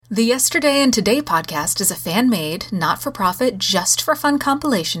The Yesterday and Today podcast is a fan-made, not-for-profit, just-for-fun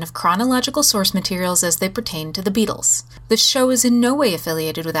compilation of chronological source materials as they pertain to the Beatles. The show is in no way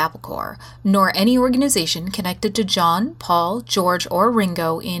affiliated with Apple Corps, nor any organization connected to John, Paul, George, or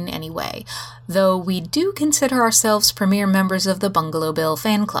Ringo in any way, though we do consider ourselves premier members of the Bungalow Bill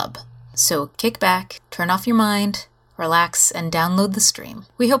fan club. So kick back, turn off your mind, relax, and download the stream.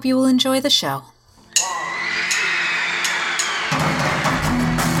 We hope you will enjoy the show.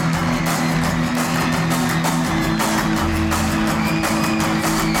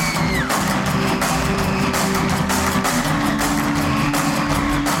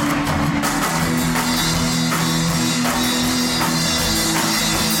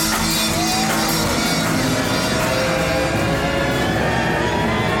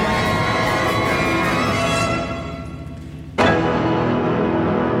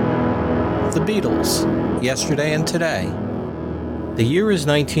 The Beatles, Yesterday and Today. The year is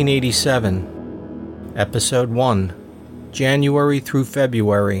 1987. Episode 1, January through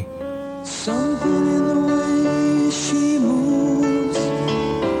February. Something in the way she moves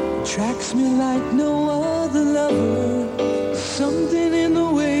attracts me like no other lover. Something in the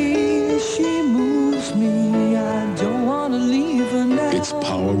way she moves me, I don't want to leave her now. Its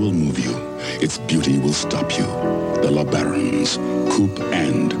power will move you. Its beauty will stop you. The LeBarons, coupe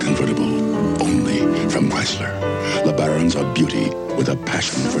and convertible. Only from Chrysler. LeBarons are beauty with a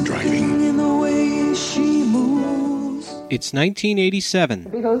passion for driving. In the way she moves. It's 1987. The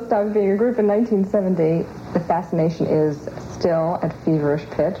Beatles started being a group in 1970. The fascination is still at feverish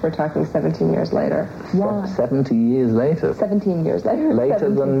pitch. We're talking 17 years later. Why? 70 years later? 17 years later. Later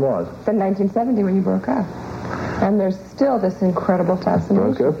 17. than what? Than 1970 when you broke up. And there's still this incredible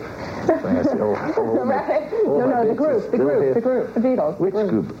fascination. Broke up? Right. No, the group, the Beatles. Which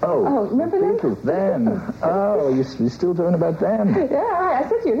group? Oh, remember the them? Beatles, them. Oh, you're still talking about them? Yeah, I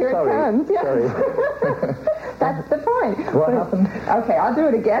said to you, here it comes. Yeah. Sorry. That's the point. What happened? Okay, I'll do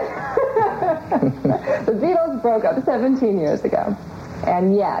it again. The Beatles broke up 17 years ago,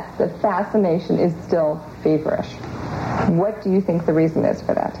 and yet the fascination is still feverish. What do you think the reason is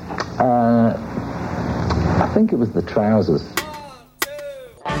for that? I think it was the trousers.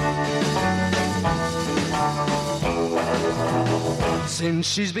 Since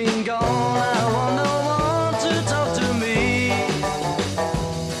she's been gone, I want no one to talk to me.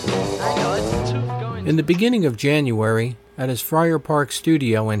 In the beginning of January, at his Friar Park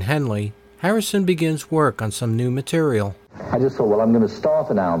studio in Henley, Harrison begins work on some new material. I just thought, well, I'm going to start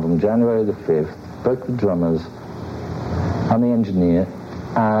an album January the 5th, book the drummers, I'm the engineer,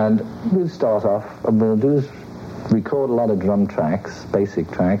 and we'll start off, and we'll do is record a lot of drum tracks, basic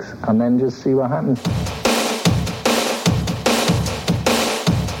tracks, and then just see what happens.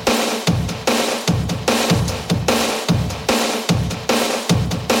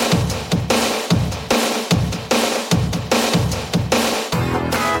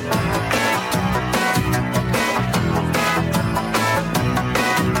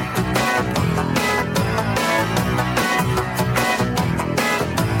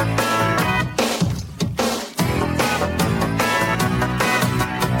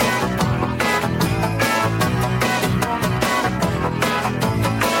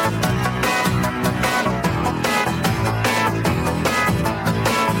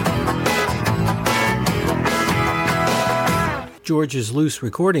 George's loose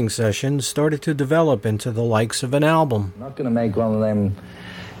recording sessions started to develop into the likes of an album. I'm not going to make one of them,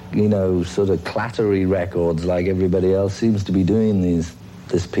 sort of clattery records like everybody else seems to be doing this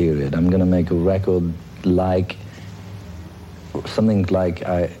period. I'm going to make a record like something like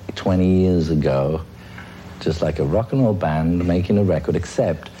 20 years ago, just like a rock and roll band making a record,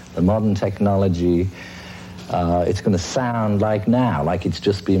 except the modern technology, it's going to sound like now, like it's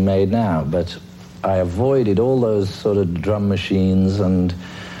just been made now, but I avoided all those sort of drum machines and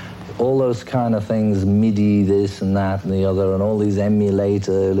all those kind of things, MIDI this and that and the other, and all these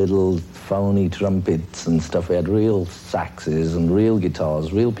emulator little phony trumpets and stuff. We had real saxes and real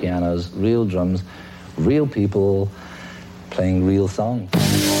guitars, real pianos, real drums, real people playing real songs.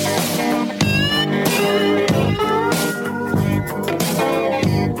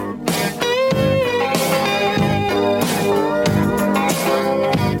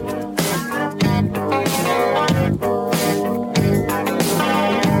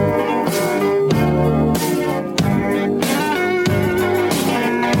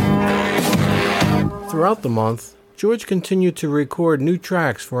 Throughout the month, George continued to record new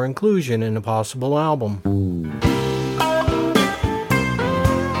tracks for inclusion in a possible album.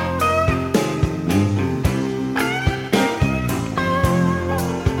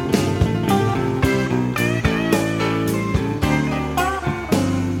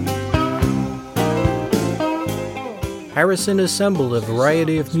 Harrison assembled a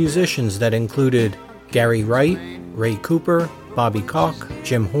variety of musicians that included Gary Wright, Ray Cooper, Bobby Koch,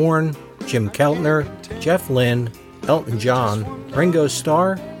 Jim Horn, Jim Keltner, Jeff Lynne, Elton John, Ringo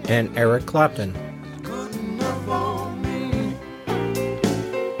Starr, and Eric Clapton.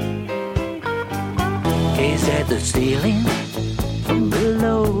 Gaze at the ceiling from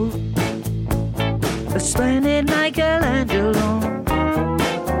below, a splendid Michelangelo.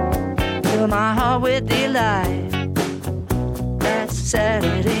 Fill my heart with delight. That's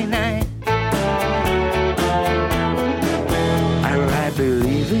Saturday night. I ride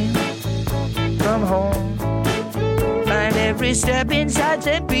believing from home, find every step inside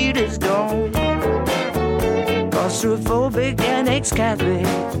St. Peter's Dome. Claustrophobic and ex-Catholic.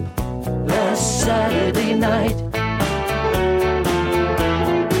 Last Saturday night.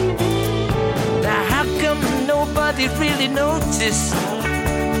 Now how come nobody really noticed?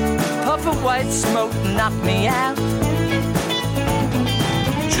 Puff of white smoke knocked me out.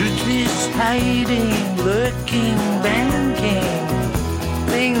 Truth is hiding, lurking, banking.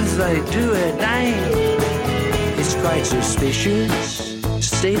 Things I do at night. It's quite suspicious, to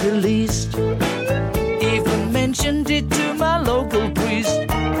say the least. Even mentioned it to my local priest.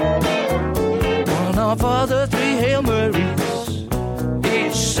 One of all the 3 Hail Marys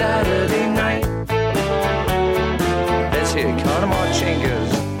each Saturday night. Let's hear Conor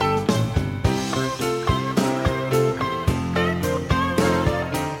Marchingas.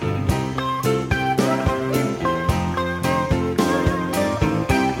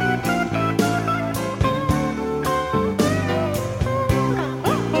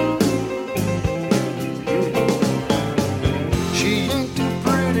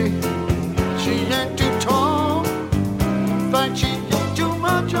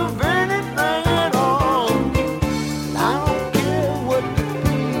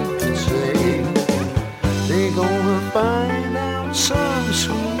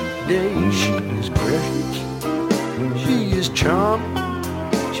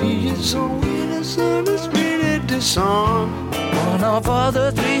 One of all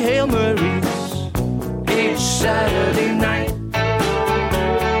the 3 Hail Marys each Saturday night.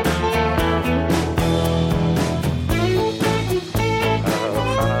 Oh,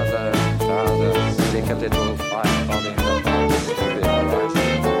 Father, Father, stick a little fire on in the box to be alright.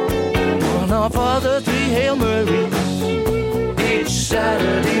 One of all the 3 Hail Marys each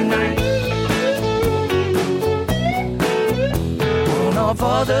Saturday night. One of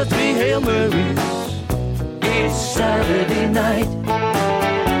all the 3 Hail Marys each Saturday night.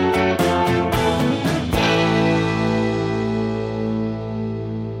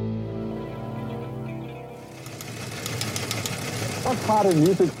 What's hot in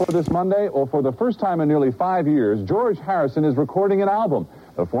music for this Monday? Well, for the first time in nearly 5 years, George Harrison is recording an album.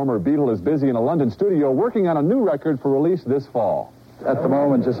 The former Beatle is busy in a London studio working on a new record for release this fall. At the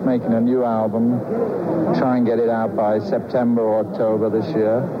moment, just making a new album. Try and get it out by September or October this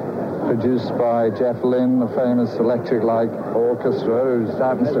year. Produced by Jeff Lynne, the famous Electric Light Orchestra, who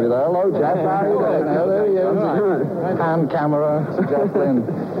happens to be there. Hello, Jeff. How are you doing? Oh, there he is. Hand camera, Jeff Lynne.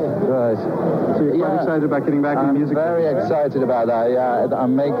 Right. So you're quite excited about getting back into music? I'm very excited about that, yeah.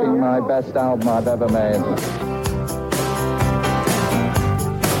 I'm making my best album I've ever made.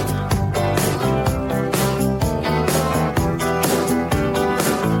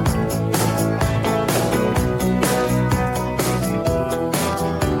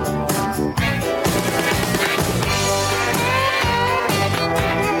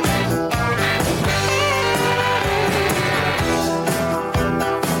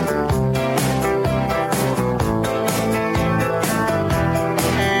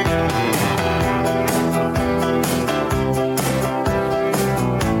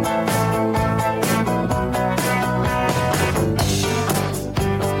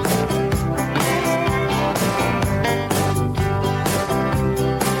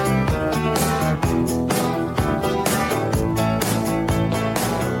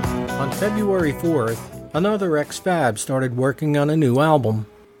 February 4th, another ex-Fab started working on a new album.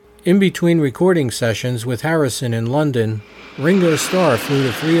 In between recording sessions with Harrison in London, Ringo Starr flew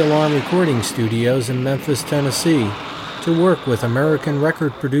to 3 Alarm Recording Studios in Memphis, Tennessee, to work with American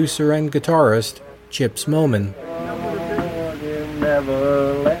record producer and guitarist Chips Moman.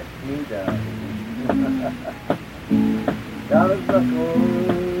 Never let me down. Those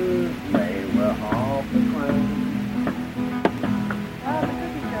records, they were half the crown.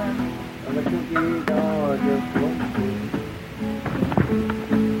 And the cookies are just one thing.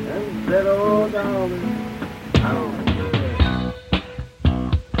 And said, oh darling, I don't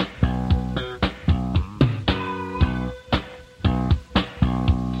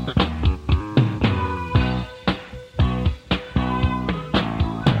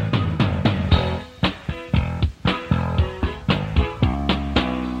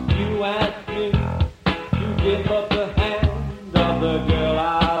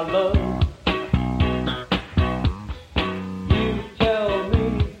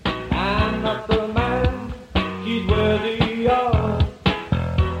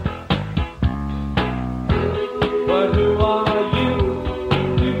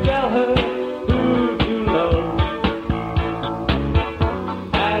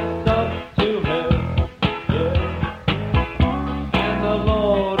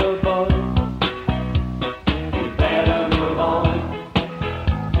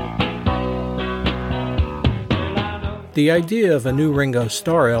The idea of a new Ringo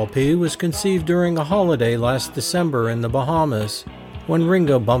Starr LP was conceived during a holiday last December in the Bahamas, when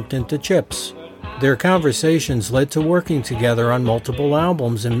Ringo bumped into Chips. Their conversations led to working together on multiple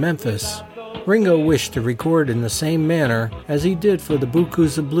albums in Memphis. Ringo wished to record in the same manner as he did for the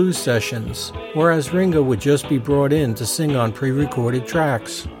Bukusa Blues sessions, whereas Ringo would just be brought in to sing on pre-recorded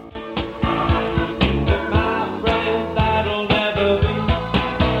tracks.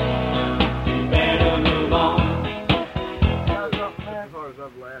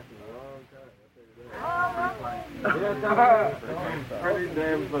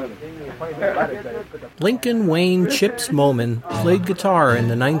 Lincoln Wayne Chips Moman played guitar in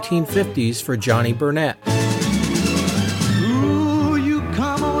the 1950s for Johnny Burnett. Ooh, you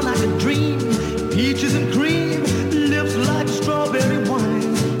come on like a dream, peaches and cream, lips like strawberry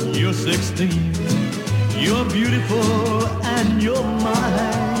wine. You're 16, you're beautiful, and you're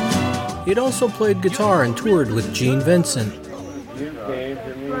mine. He'd also played guitar and toured with Gene Vincent.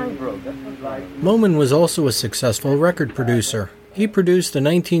 Moman was also a successful record producer. He produced the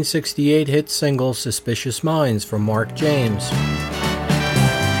 1968 hit single Suspicious Minds from Mark James. We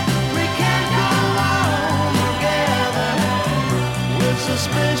can go on together with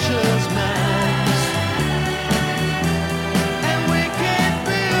suspicious minds, and we can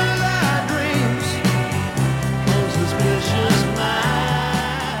build our dreams on suspicious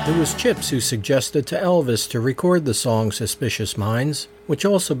minds. It was Chips who suggested to Elvis to record the song Suspicious Minds, which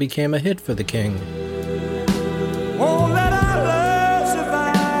also became a hit for the King. Oh, let our love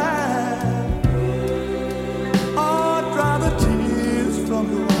survive, or dry the tears from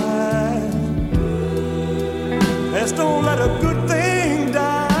your eyes. Let's don't let a good thing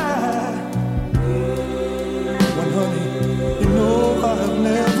die. When, honey, you know I've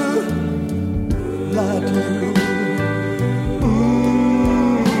never lied to you.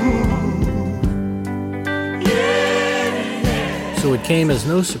 So it came as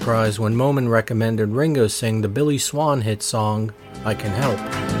no surprise when Moman recommended Ringo sing the Billy Swan hit song, I Can Help.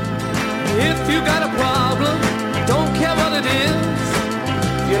 If you got a problem, don't care what it is,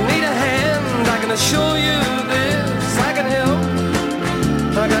 you need a hand, I can assure you this, I can help.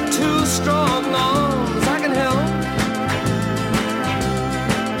 I got two strong arms, I can help.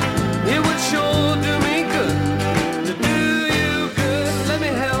 It would sure do me good to do you good, let me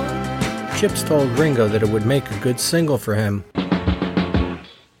help. Chips told Ringo that it would make a good single for him.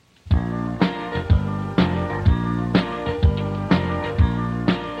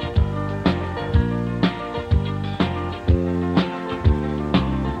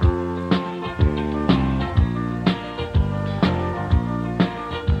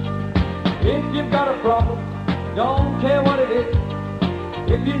 If you've got a problem, don't care what it is.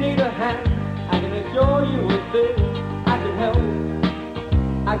 If you need a hand, I can assure you with this, I can help.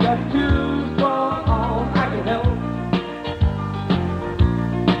 I got two strong arms, I can help.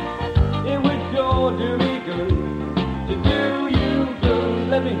 It would sure do me good to do you good,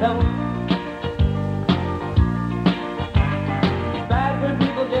 let me help. Bad when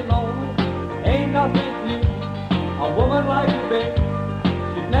people get lonely, ain't nothing new. A woman like you, babe,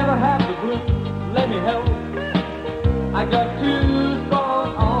 never have the blues, let me help. I got two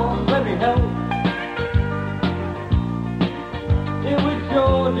strong arms, let me help. It would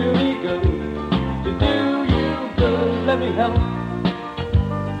sure do me good to do you good, let me help.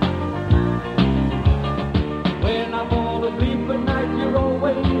 When I'm all asleep at night, you're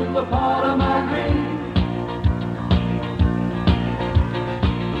always a part of my dream.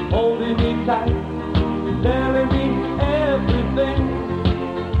 Holding me tight, telling me everything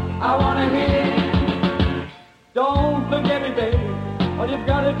I wanna hear. Don't forget me, baby. All you've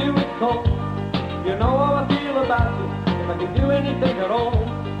gotta do is call. You know how I feel about you. If I can do anything at all,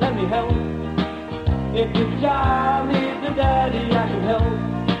 let me help. If your child needs a daddy, I can help.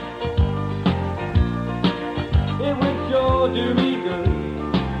 It would sure do me good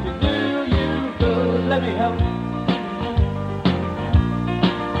to do you good, let me help.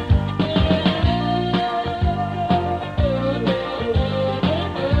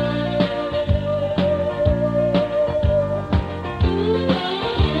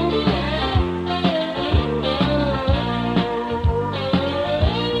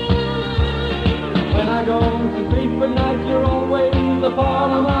 You're always a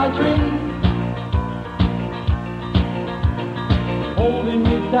part of my dream. Holding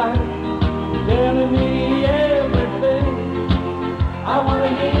me tight, telling me everything I wanna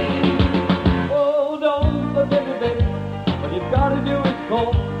hear. Oh, don't forget me, baby. What you've gotta do is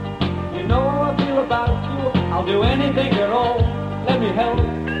call. You know how I feel about you. I'll do anything at all. Let me help.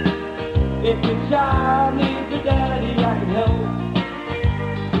 If your child needs a daddy, I can help.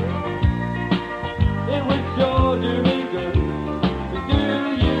 It would sure do me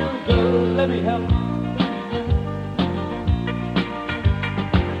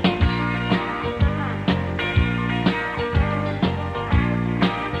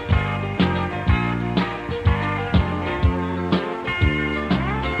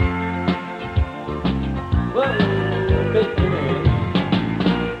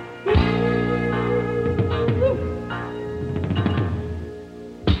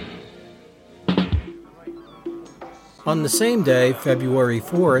On the same day, February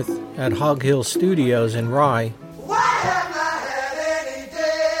 4th, at Hog Hill Studios in Rye,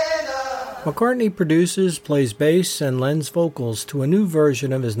 McCartney produces, plays bass, and lends vocals to a new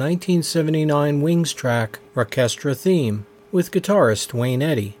version of his 1979 Wings track, Orchestra Theme, with guitarist Duane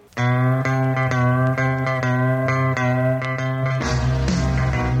Eddy.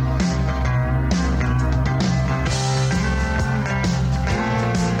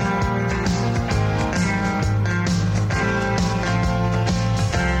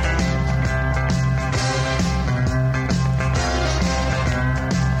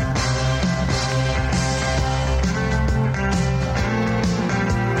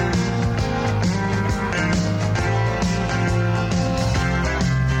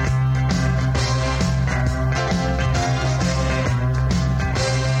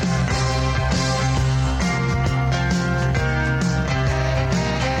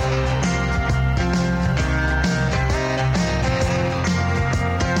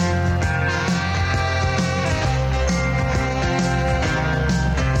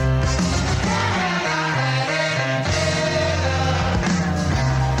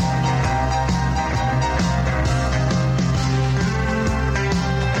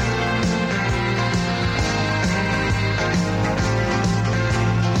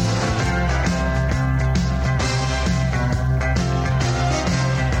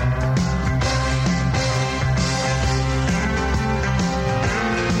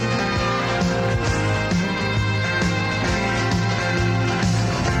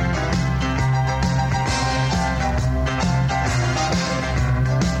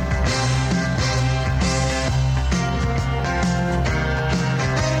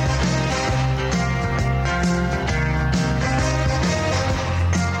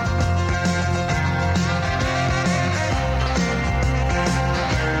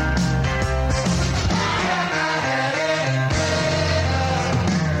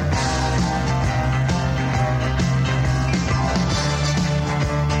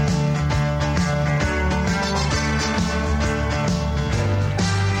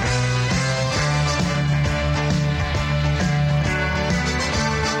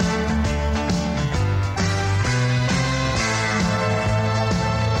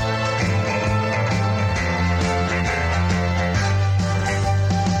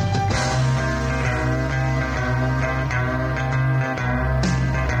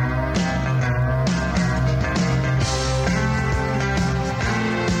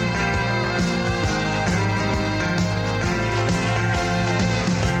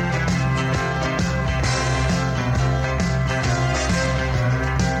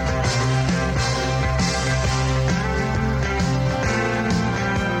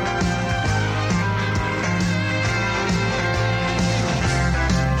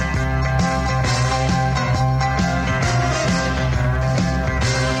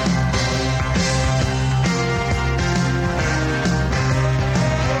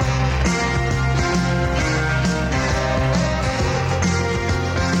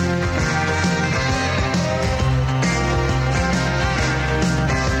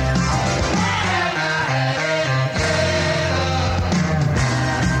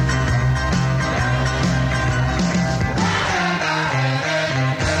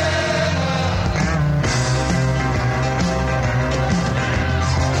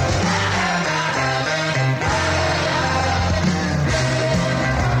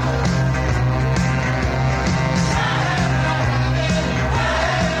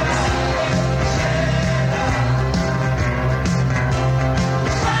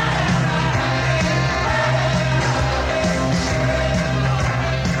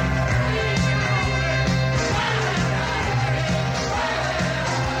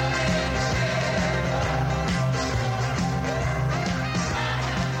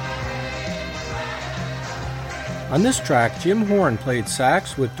 On this track, Jim Horn played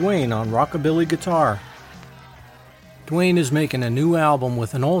sax with Duane on rockabilly guitar. Duane is making a new album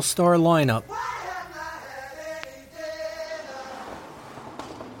with an all-star lineup.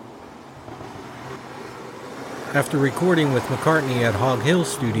 After recording with McCartney at Hog Hill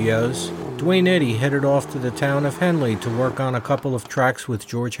Studios, Duane Eddy headed off to the town of Henley to work on a couple of tracks with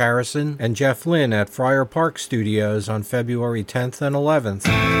George Harrison and Jeff Lynne at Friar Park Studios on February 10th and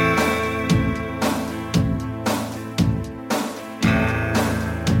 11th.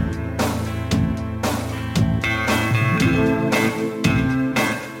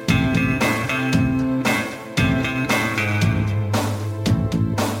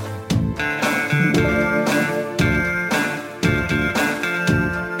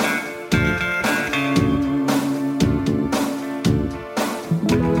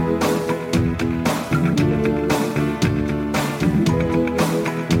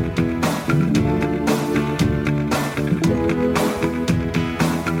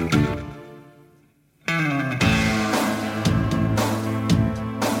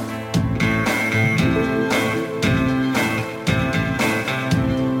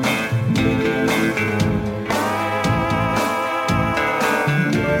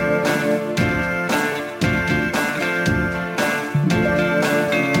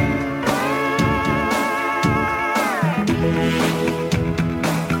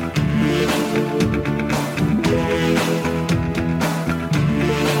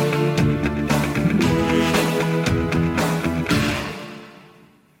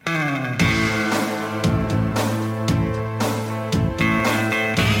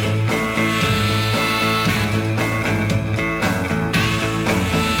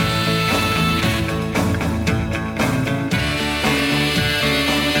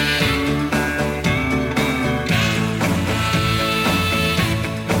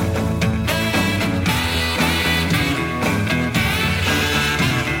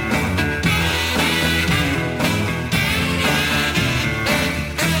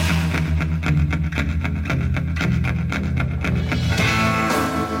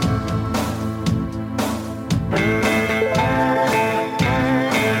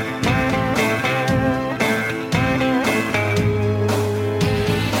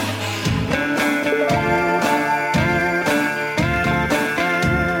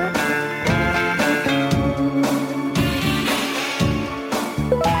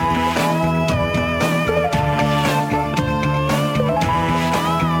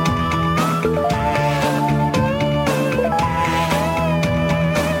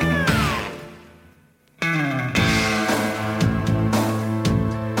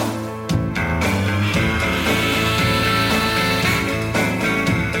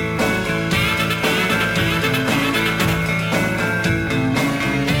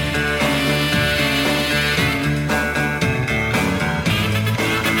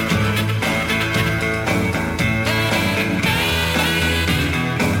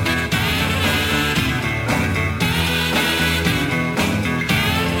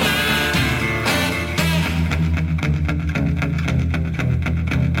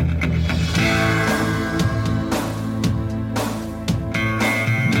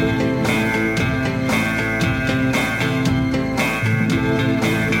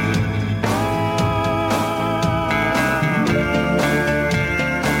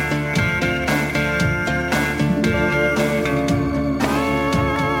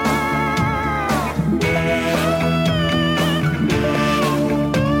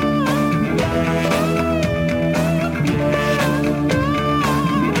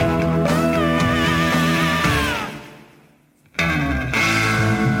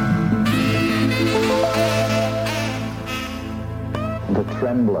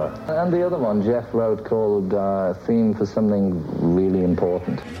 Trembler. And the other one Jeff wrote called Theme for Something Really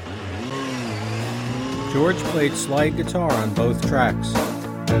Important. George played slide guitar on both tracks.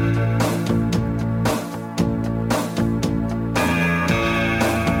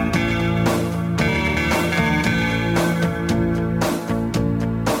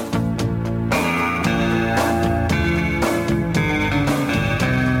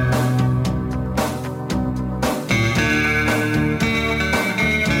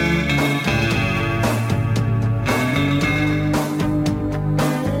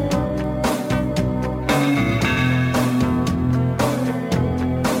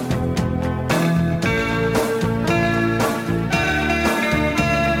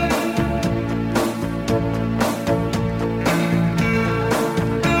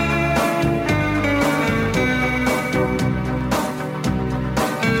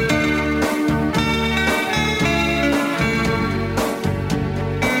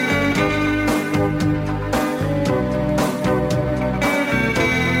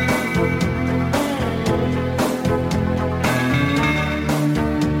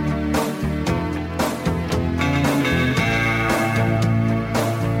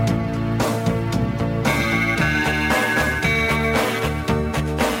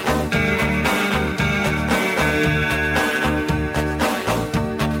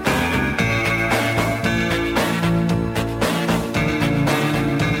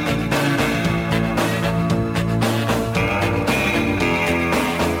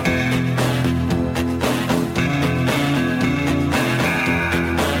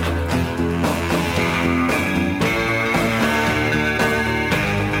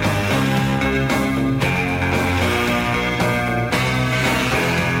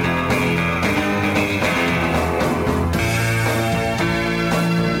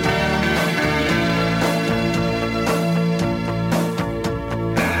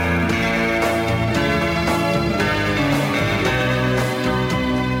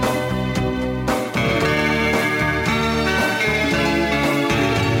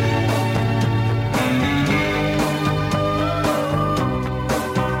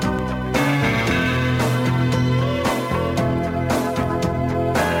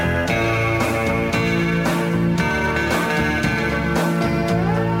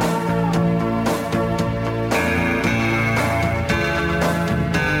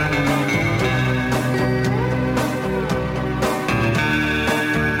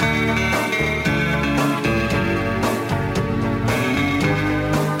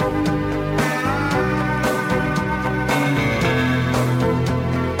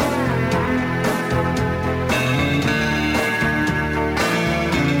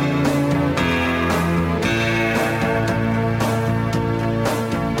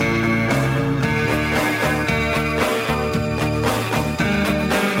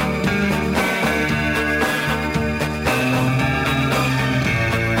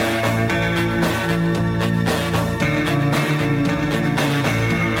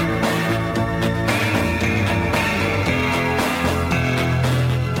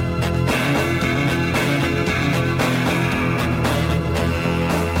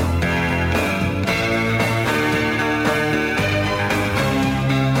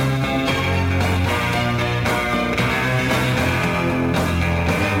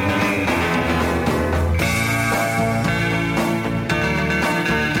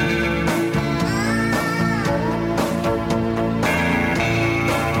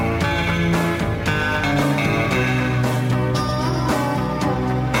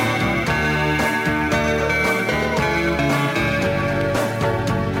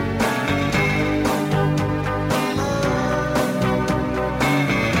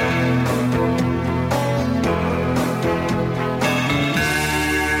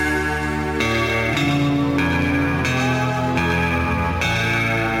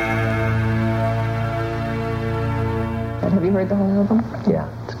 Have you heard the whole album? Yeah,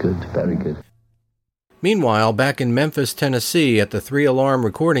 it's good, very good. Meanwhile, back in Memphis, Tennessee, at the 3 Alarm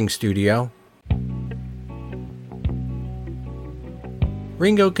recording studio,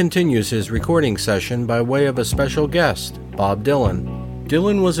 Ringo continues his recording session by way of a special guest, Bob Dylan.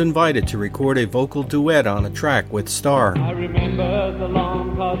 Dylan was invited to record a vocal duet on a track with Starr. I remember the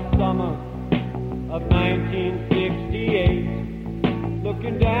long hot summer of 1968,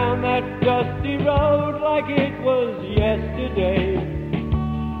 looking down that dusty road like it was yesterday.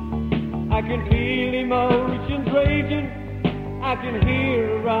 I can feel emotions raging, I can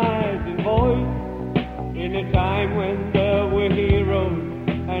hear a rising voice, in a time when there were heroes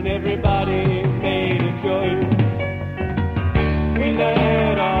and everybody made a choice. We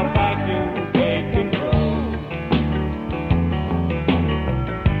let our passions take control,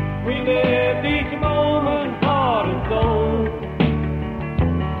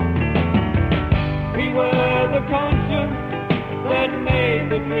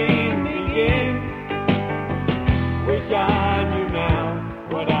 the dream begin. Wish I knew now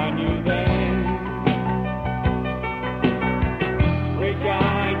what I knew then. Wish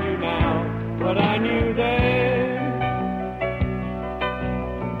I knew now what I knew then.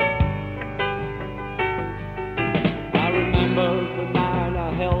 I remember the night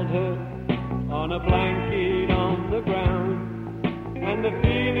I held her on a blanket on the ground, and the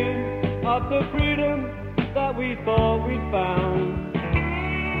feeling of the freedom that we thought we'd found.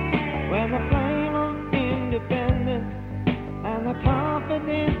 When the flame of independence and the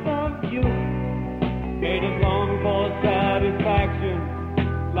confidence of youth made us long for satisfaction,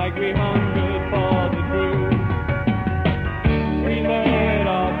 like we hungered for the truth. We let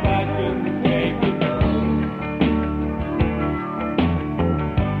our passions take control.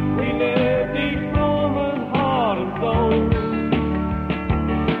 We lived each moment heart and soul.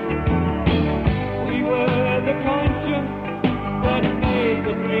 We were the conscience that made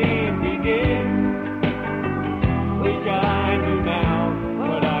the dream begin. Wish I knew now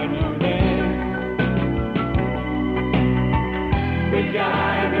what I knew then. Wish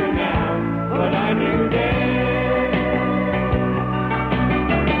I knew now what I knew then.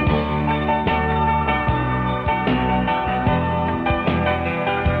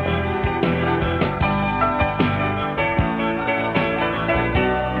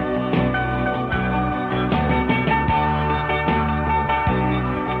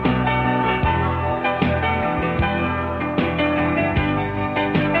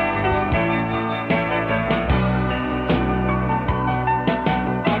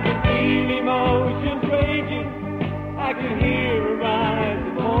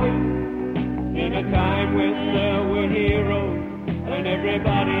 Time when there were heroes and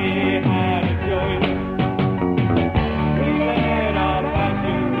everybody had a choice. We let our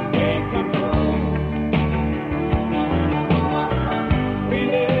passions take control. We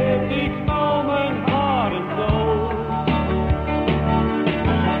lived each moment heart and soul.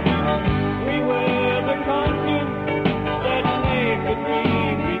 We were the conscience that made the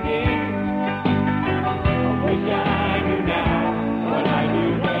dream begin. I wish I knew now what I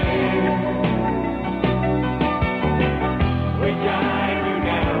knew then. Wish I knew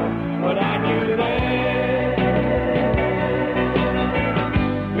now what I knew then.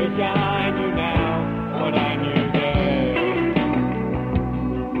 Wish I knew now what I knew then.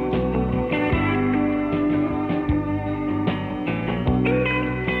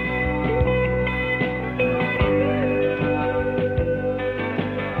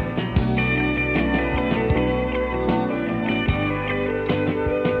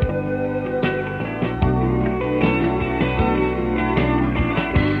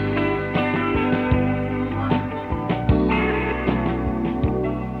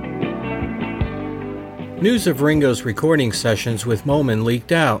 News of Ringo's recording sessions with Moman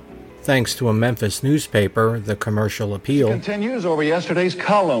leaked out, thanks to a Memphis newspaper, The Commercial Appeal. Continues over yesterday's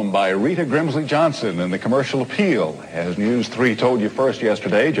column by Rita Grimsley Johnson in The Commercial Appeal. As News 3 told you first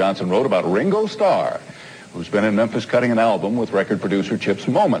yesterday, Johnson wrote about Ringo Starr, who's been in Memphis cutting an album with record producer Chips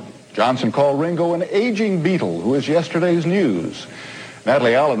Moman. Johnson called Ringo an aging Beatle, who is yesterday's news.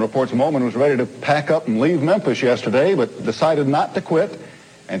 Natalie Allen reports Moman was ready to pack up and leave Memphis yesterday, but decided not to quit,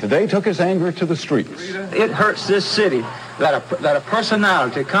 and today took his anger to the streets. It hurts this city that a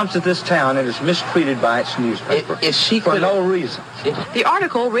personality comes to this town and is mistreated by its newspaper for no reason. The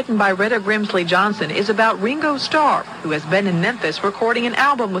article, written by Rita Grimsley Johnson, is about Ringo Starr, who has been in Memphis recording an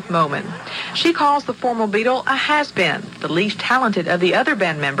album with Moman. She calls the former Beatle a has-been, the least talented of the other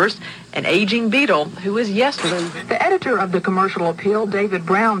band members, an aging Beatle who is yesterday. The editor of The Commercial Appeal, David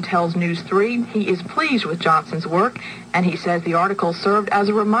Brown, tells News 3 he is pleased with Johnson's work, and he says the article served as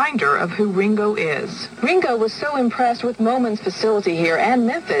a reminder of who Ringo is. Ringo was so impressed with Moman's facility here and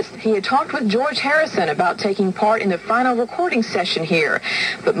Memphis, he had talked with George Harrison about taking part in the final recording session here.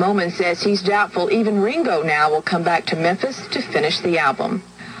 But Moman says he's doubtful even Ringo now will come back to Memphis to finish the album.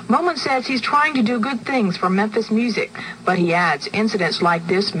 Moman says he's trying to do good things for Memphis music, but he adds incidents like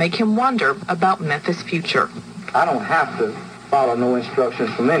this make him wonder about Memphis' future. I don't have to follow no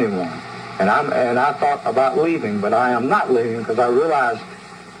instructions from anyone. And I thought about leaving, but I am not leaving because I realized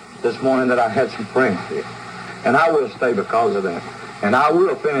this morning that I had some friends here. And I will stay because of that. And I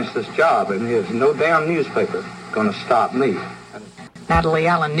will finish this job, and there's no damn newspaper going to stop me. Natalie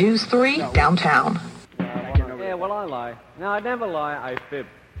Allen, News 3, downtown. Yeah, well, I lie. No, I never lie. I fib.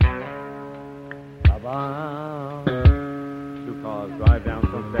 Two cars drive down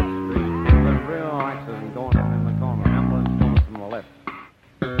Sunset Street. There's a real accident going on in the corner. Ambulance coming from the left.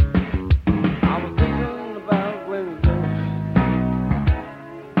 I was thinking about Wednesday.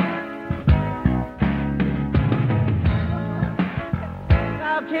 I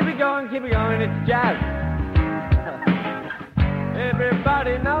keep it going, it's jazz.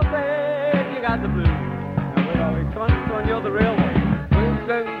 Everybody knows it, you got the blues. It's fun, you're the real one.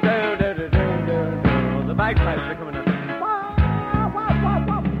 The bagpipes are coming up.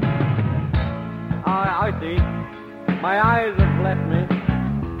 I see. My eyes have left me.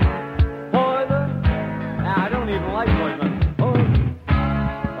 Poison. I don't even like poison.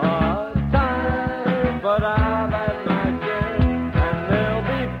 Time, but I've had my share, and there'll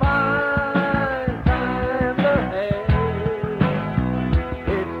be fine times ahead.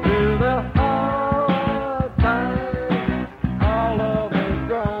 It's through the hard times, all of it's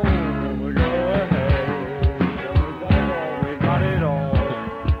gone. We go ahead. We got it all.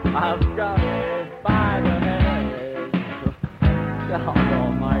 I've got it by the head. God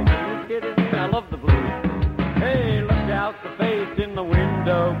almighty, you kidding me? I love the blues. Hey, look out the face in the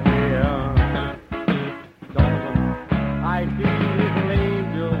window here. I see little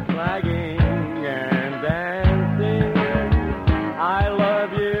angels flagging and dancing. I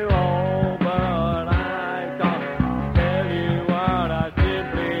love you all, but I can't tell you what I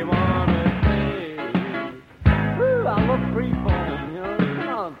simply want to say. Woo, I love freeform, you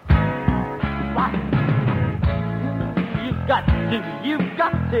know. Come on. You've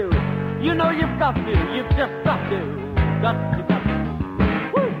got to. You know you've got to. You've just got to. Got to.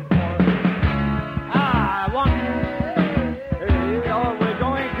 Woo. I want we're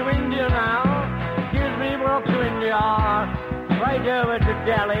going to India now. Excuse me, we're off to India. Right over to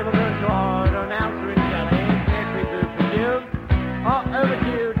Delhi. We're going to our announcer in Delhi. Yes, we do for you. Oh, over to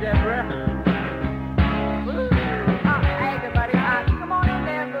you, Deborah. Hey, everybody. Come on in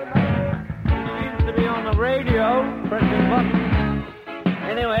there, everybody. Seems to be on the radio, pressing buttons.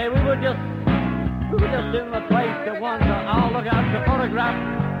 Anyway, we were just in the place that wants to. Oh, look out, the photograph.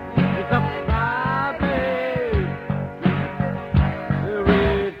 It's up.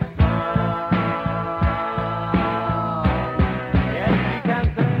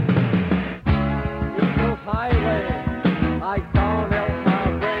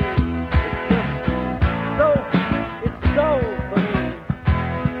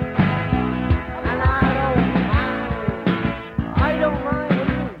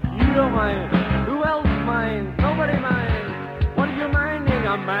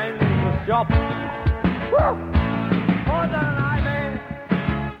 Job. Woo! More than an island.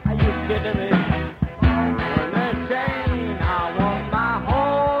 Are you kidding me? On the chain, I want my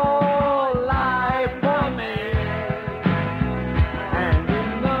whole life for me. And in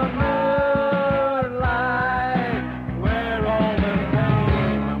the moonlight, we're all the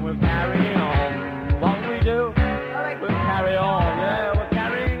same. And we'll carry on. What we do, we'll carry on. Yeah, we're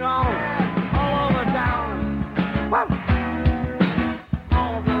carrying on. All over town. Woo!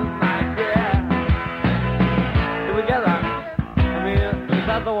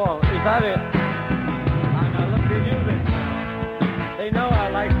 The wall. Is that it? I know, look at music. They know I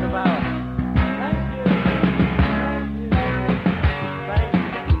like the ballad. Thank you. Thank you.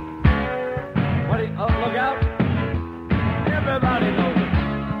 What do you, oh, look out. Everybody knows it.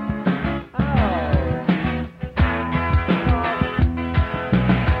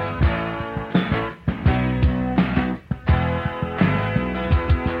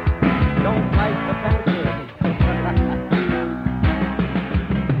 Don't like the pencil.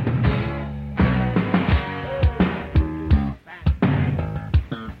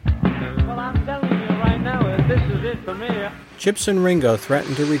 Chips and Ringo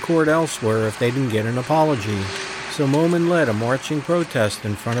threatened to record elsewhere if they didn't get an apology, so Moman led a marching protest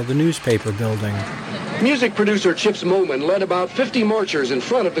in front of the newspaper building. Music producer Chips Moman led about 50 marchers in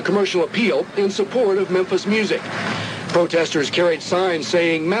front of the Commercial Appeal in support of Memphis music. Protesters carried signs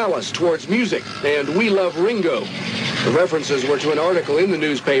saying malice towards music and we love Ringo. The references were to an article in the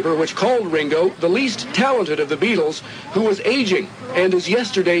newspaper which called Ringo the least talented of the Beatles, who was aging and is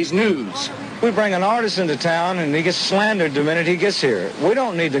yesterday's news. We bring an artist into town and he gets slandered the minute he gets here. We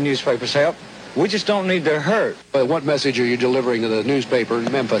don't need the newspaper's help. We just don't need their hurt. What message are you delivering to the newspaper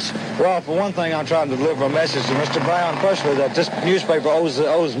in Memphis? Well, for one thing, I'm trying to deliver a message to Mr. Brown, firstly, that this newspaper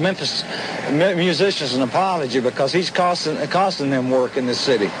owes Memphis musicians an apology because he's costing them work in this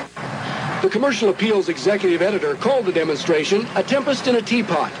city. The Commercial Appeal's executive editor called the demonstration a tempest in a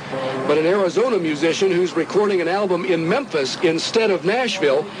teapot. But an Arizona musician who's recording an album in Memphis instead of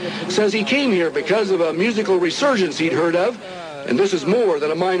Nashville says he came here because of a musical resurgence he'd heard of, and this is more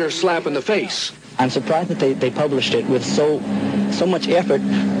than a minor slap in the face. I'm surprised that they published it with so much effort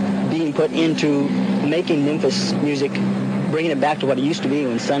being put into making Memphis music bringing it back to what it used to be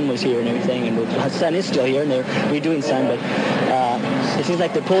when Sun was here and everything. And Sun is still here, and they're redoing Sun, but it seems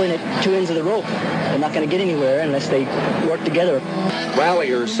like they're pulling at two ends of the rope. They're not going to get anywhere unless they work together.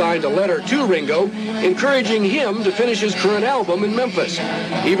 Ralliers signed a letter to Ringo encouraging him to finish his current album in Memphis.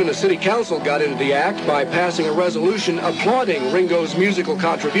 Even the city council got into the act by passing a resolution applauding Ringo's musical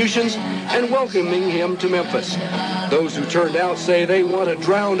contributions and welcoming him to Memphis. Those who turned out say they want to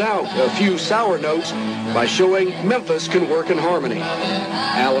drown out a few sour notes by showing Memphis can work in harmony.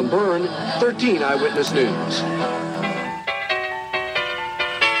 Alan Byrne, 13 Eyewitness News.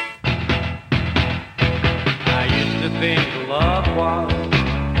 I used to think love was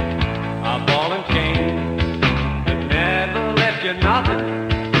a ball and chain that never left you nothing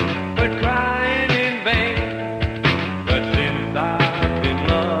but crying in vain. But since I've been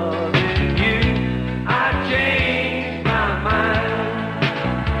loving you, I changed my mind.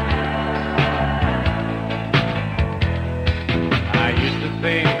 I used to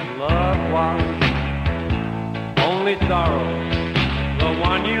think love was only sorrow. The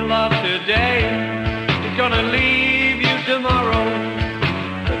one you love today is gonna leave you tomorrow.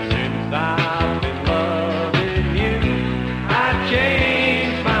 But since I've been loving you, I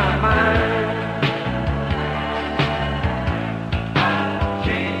changed my mind. I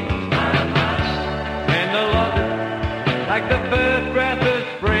changed my mind. And the love is like the first breath of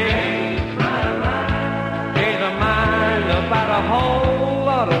spring. Changed my mind about a whole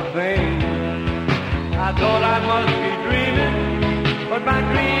lot of things. I thought I must be dreaming, but my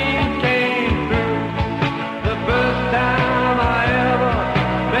dreams came true. The first time I ever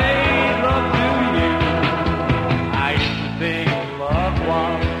made love to you. I used to think love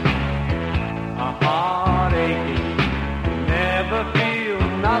was a heartache. Never feel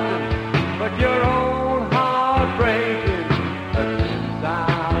nothing but your own heart breaking. But since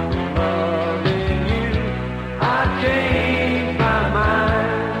I've been loving you, I changed my mind.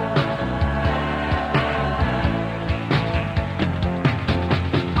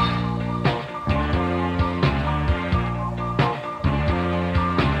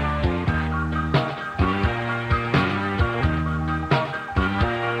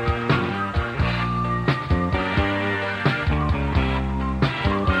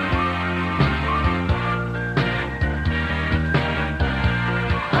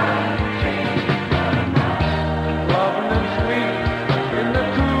 Loving and sweet in the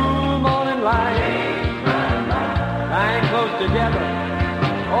cool morning light, lying close together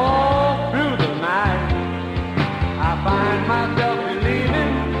all through the night. I find myself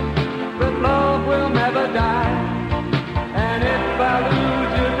believing that love will never die. And if I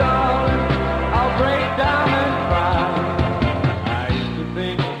lose you, darling, I'll break down and cry. I used to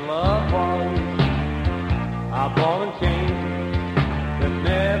think that love was a ball and chain that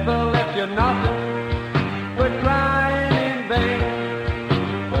never left you nothing but crying in vain.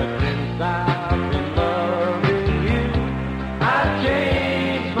 But since I've been loving you, I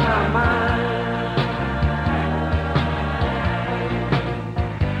changed my mind.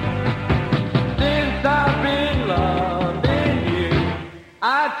 Since I've been loving you, I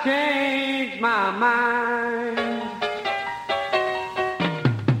changed my mind.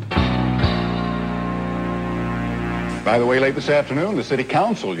 By the way, late this afternoon, the City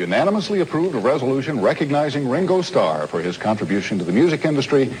Council unanimously approved a resolution recognizing Ringo Starr for his contribution to the music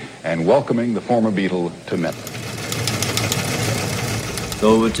industry and welcoming the former Beatle to Memphis.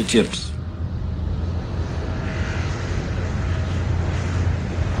 Over to Chips.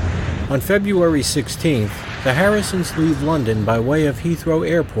 On February 16th, the Harrisons leave London by way of Heathrow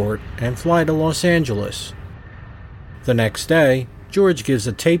Airport and fly to Los Angeles. The next day, George gives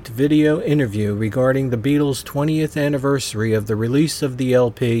a taped video interview regarding the Beatles' 20th anniversary of the release of the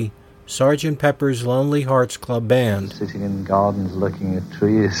LP, Sgt. Pepper's Lonely Hearts Club Band. Sitting in gardens looking at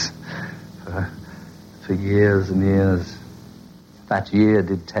trees for years and years. That year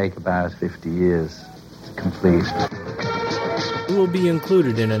did take about 50 years to complete. It will be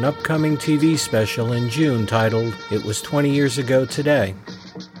included in an upcoming TV special in June titled It Was 20 Years Ago Today.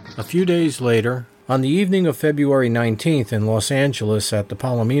 A few days later, on the evening of February 19th in Los Angeles at the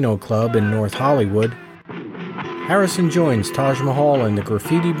Palomino Club in North Hollywood, Harrison joins Taj Mahal and the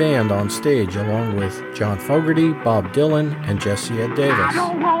Graffiti Band on stage along with John Fogerty, Bob Dylan, and Jesse Ed Davis. I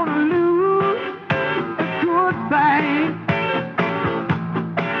don't want to lose a good thing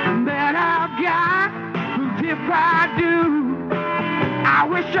that I've got, 'cause if I do, I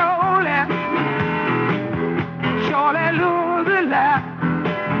will surely lose the love.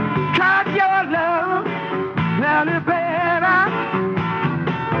 'Cause your love, very better.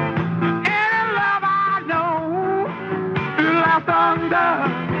 Any love I know, left under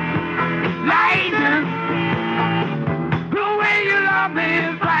lightning.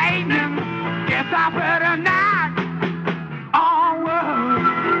 I better not. Oh,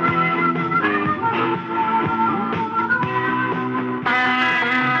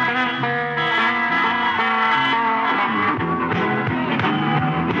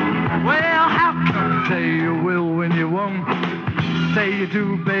 well, how come say you will when you won't? Say you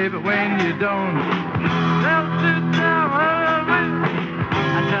do, baby, when you don't. Tell the truth now, I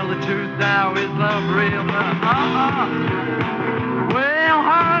tell the truth now, is love real? Well,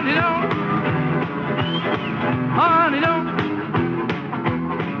 honey, don't. Honey, don't.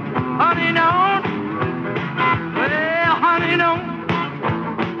 Honey, don't. Well, honey, don't.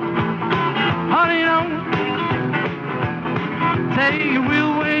 Honey, don't. Say you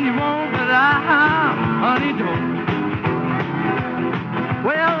will when you won't, but honey, don't.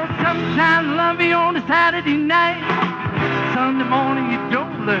 Well, sometimes love you on a Saturday night. Sunday morning you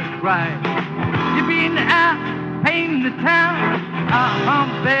don't look right. You been out painting the town.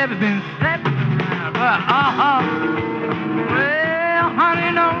 Baby, been stepping around. Well,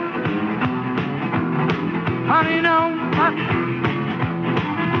 honey, no. Honey, no.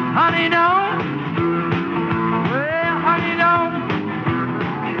 Honey, no. Well, honey, no.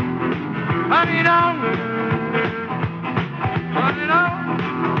 Honey, no. Honey, no.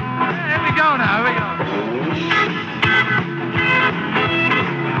 Here we go now, here we go.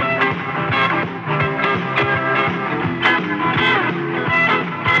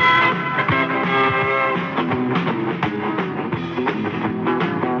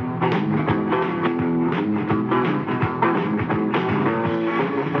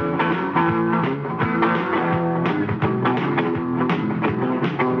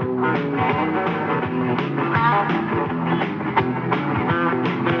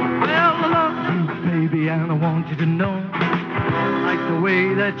 To know, like the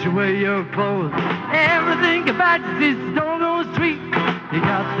way that you wear your clothes, everything about you just don't go sweet. You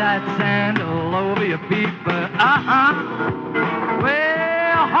got that sand all over your feet, but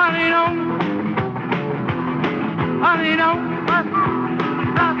well, honey, no, honey, no, honey,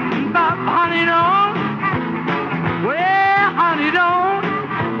 no, well, honey, don't,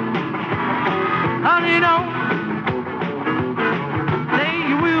 honey, don't. Say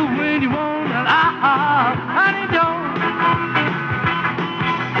you will when you won't, and honey, don't.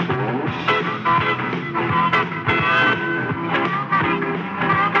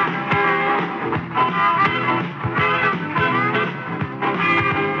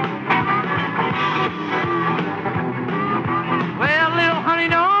 Well, little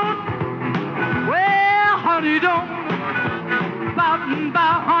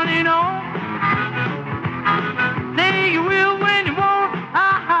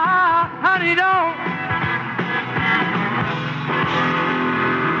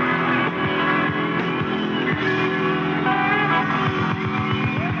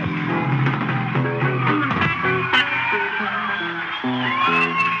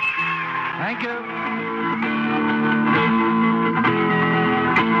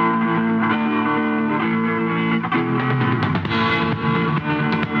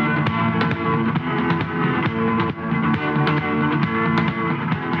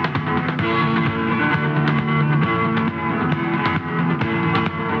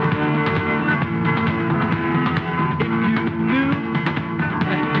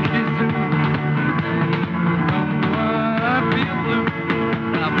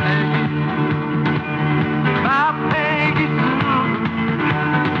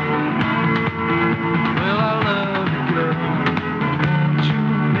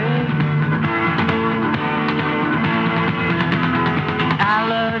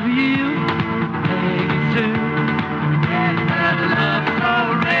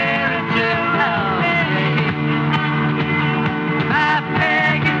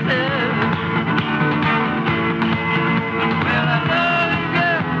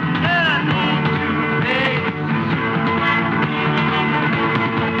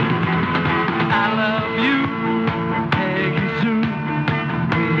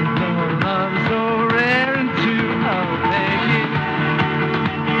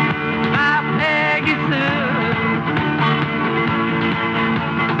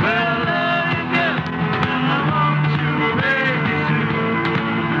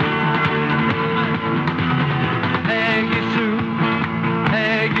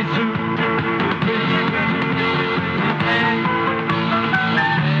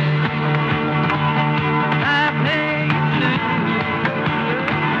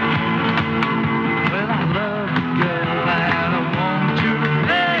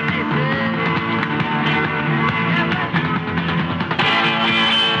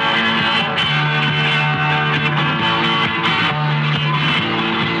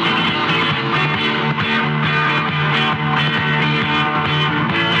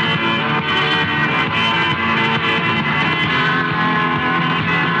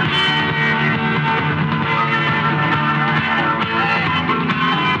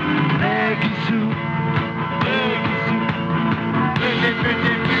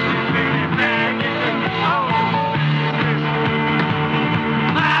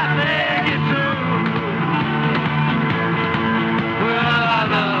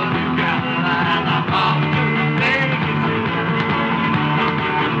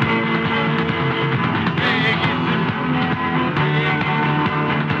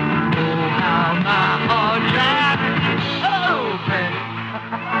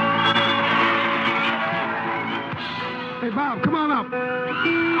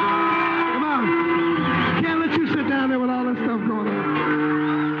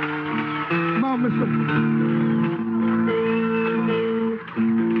Ladies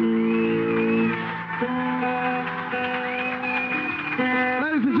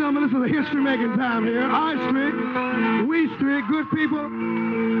and gentlemen, this is a history-making time here. I street, we street, good people.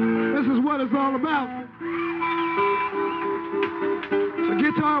 This is what it's all about. The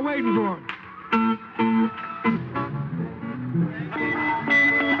guitar waiting for him.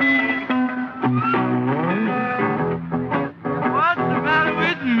 What's the matter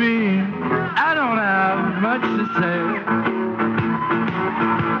with me? I don't have much to say.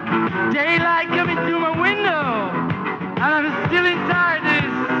 Daylight coming through my window, and I'm still inside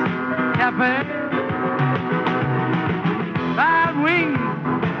this cafe. If I had wings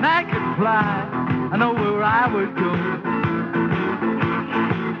and I could fly, I know where I would go.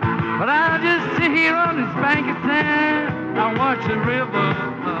 But I'll just sit here on this bank of sand and watch the river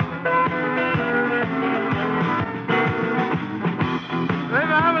flow. If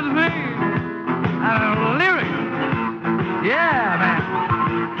I was me, and a lyric, yeah, man.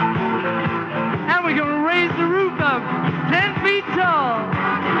 And we're gonna raise the roof up 10 feet tall,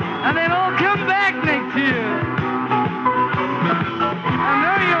 and then all come back next year. I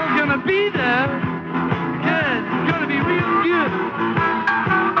know you're gonna be there, because it's gonna be real good.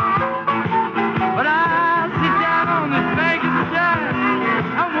 But I'll sit down on this bank of sand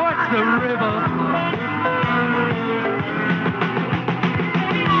and watch the river flow.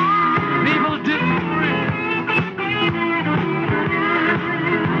 People disagree.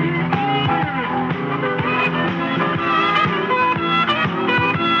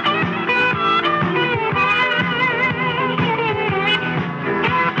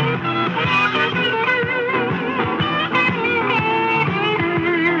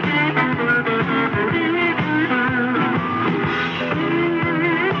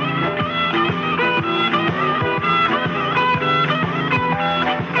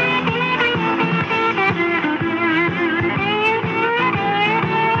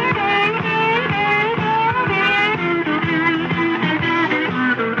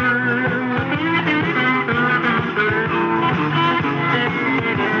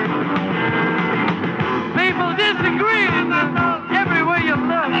 People disagree. Every way you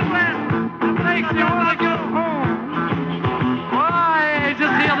look, it makes you want to go home. Why,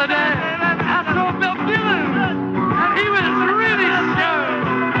 just the other day, I saw Bill Dylan, and he was really sure.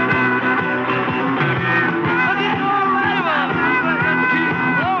 But he's all rival. Keep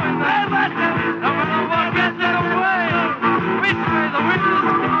blowing the button. And when the one gets in the way, which way the wind is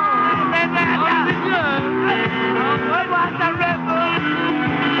blowing? What was the river?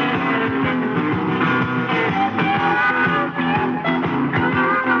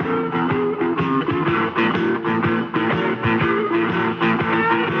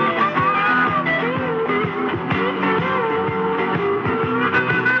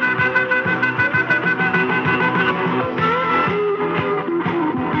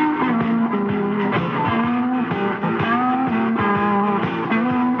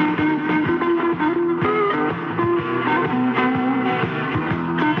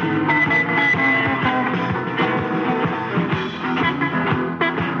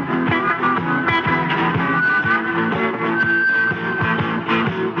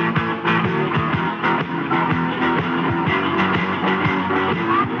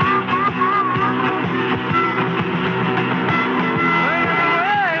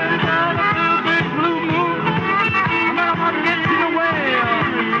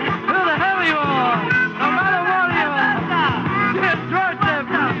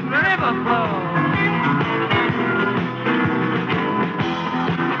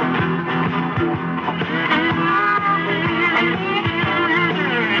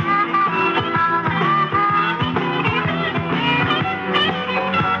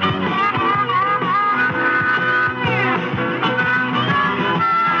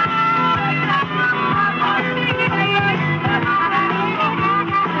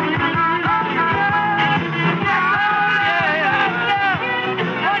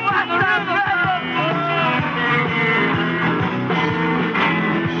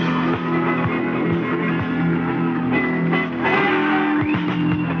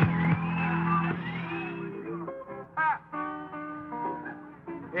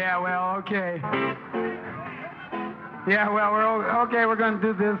 Okay. Yeah, well, we're going to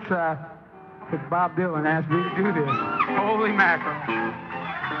do this because Bob Dylan asked me to do this. Holy mackerel.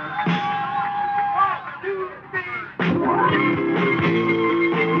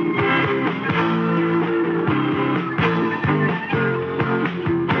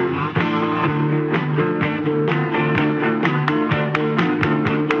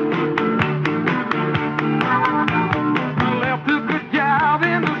 Left a good job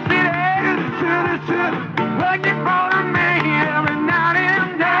in the city,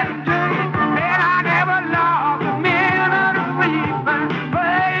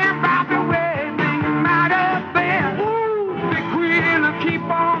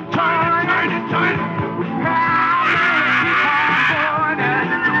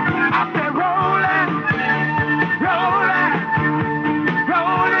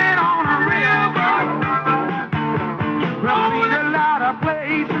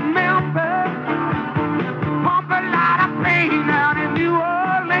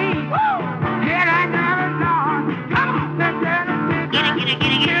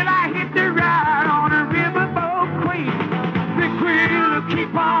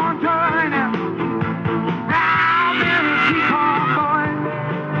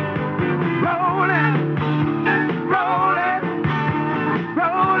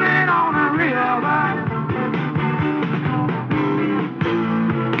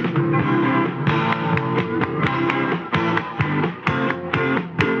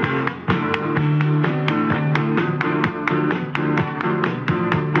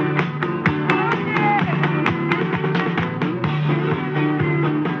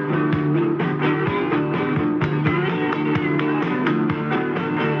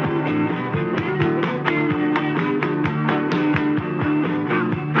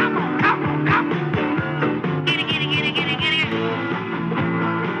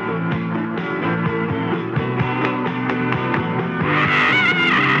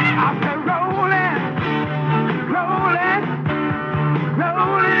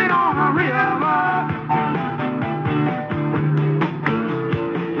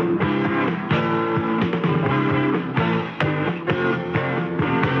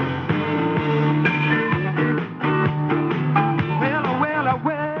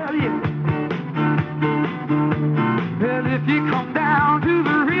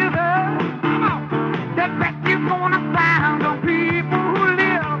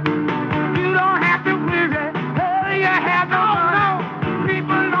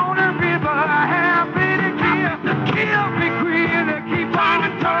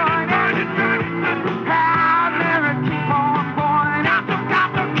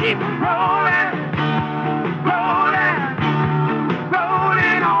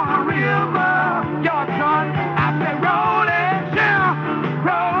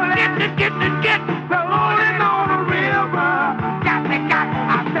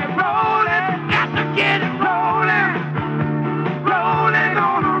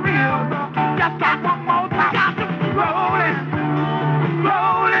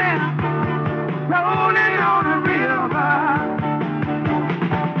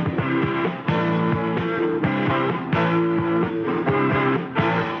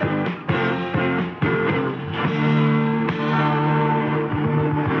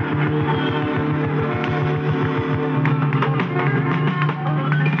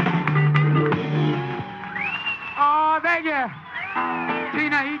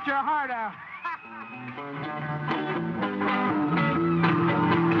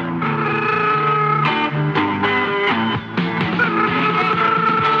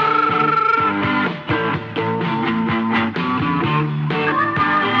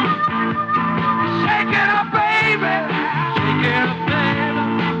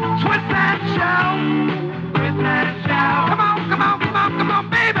 Come on,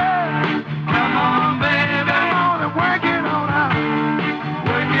 baby.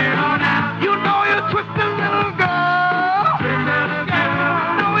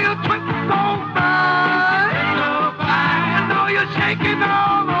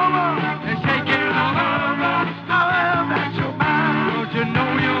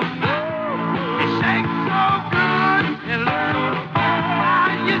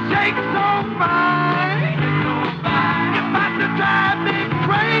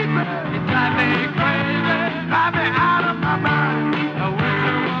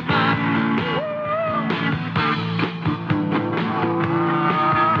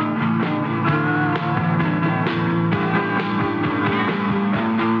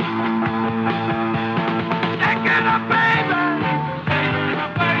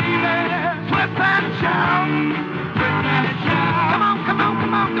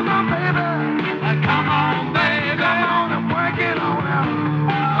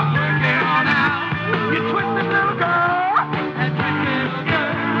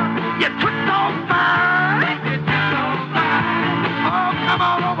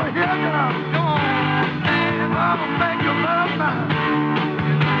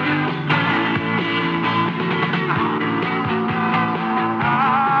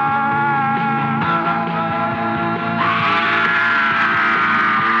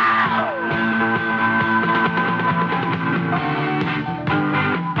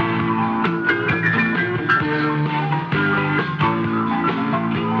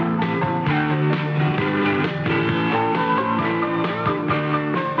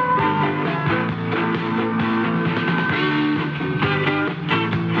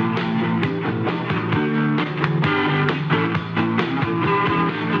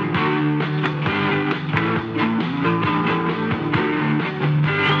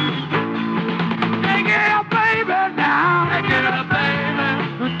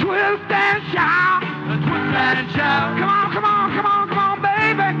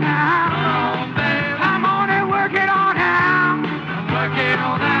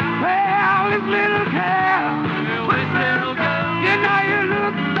 Well, this little girl, you know you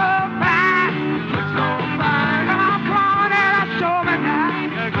look so fine. Come on and show me now.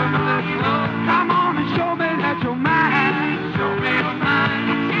 Come on and show me that you're mine.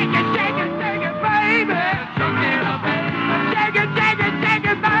 Shake it, shake it, shake it, baby. Shake it, shake it, shake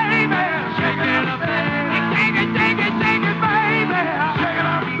it, baby. Shake it, shake it, shake it, shake it, baby. Shake it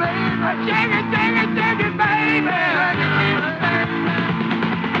up, baby. Shake it, shake it, shake it, baby.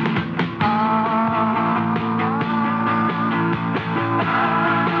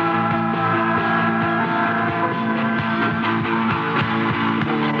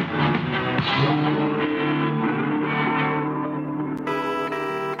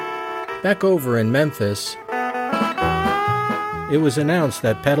 Back over in Memphis, it was announced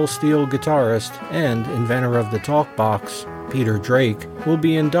that pedal steel guitarist and inventor of the talk box, Peter Drake, will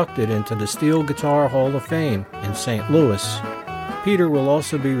be inducted into the Steel Guitar Hall of Fame in St. Louis. Peter will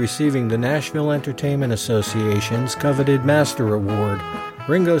also be receiving the Nashville Entertainment Association's coveted Master Award.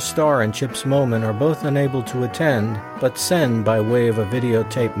 Ringo Starr and Chips Moman are both unable to attend, but send, by way of a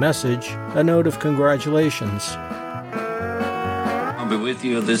videotape message, a note of congratulations. I'll be with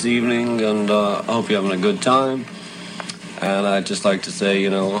you this evening, and I hope you're having a good time. And I'd just like to say,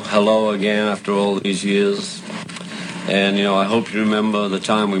 hello again after all these years. And, I hope you remember the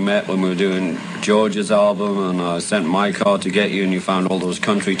time we met when we were doing George's album, and I sent my car to get you, and you found all those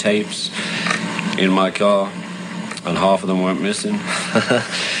country tapes in my car, and half of them weren't missing.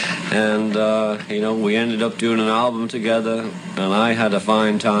 And, we ended up doing an album together, and I had a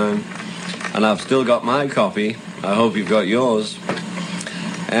fine time. And I've still got my copy. I hope you've got yours.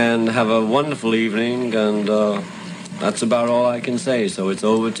 And have a wonderful evening, and that's about all I can say, so it's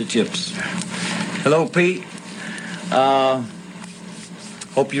over to Chips. Hello, Pete.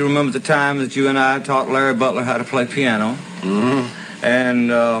 Hope you remember the time that you and I taught Larry Butler how to play piano. Mm-hmm.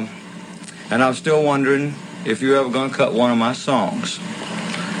 And I'm still wondering if you're ever going to cut one of my songs.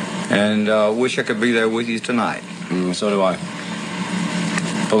 And wish I could be there with you tonight. So do I.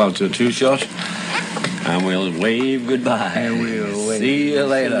 Pull out to a two-shot, and we'll wave goodbye. And we'll wave. See you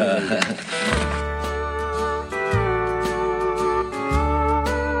later.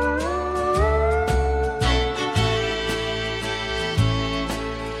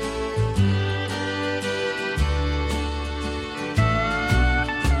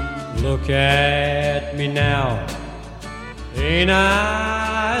 Look at me now, ain't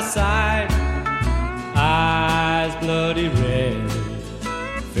I a sight? Eyes bloody red,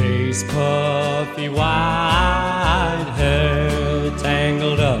 face puffy white, hair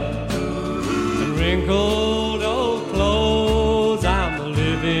tangled up and wrinkled old clothes. I'm a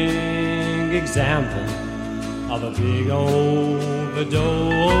living example of a big overdose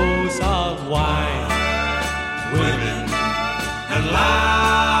of wine. Women and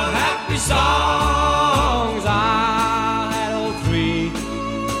loud happy songs, I had all three,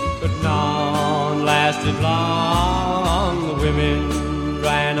 but none lasted long. The women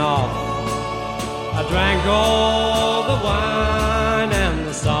ran off, I drank all the wine, and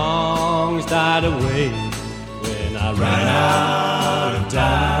the songs died away when I ran out of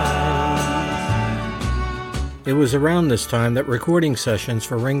time. It was around this time that recording sessions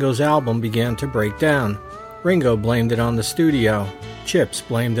for Ringo's album began to break down. Ringo blamed it on the studio. Chips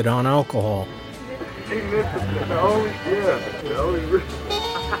blamed it on alcohol.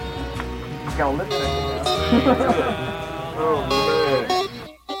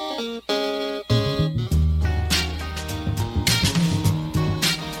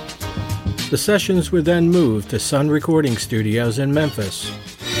 The sessions were then moved to Sun Recording Studios in Memphis.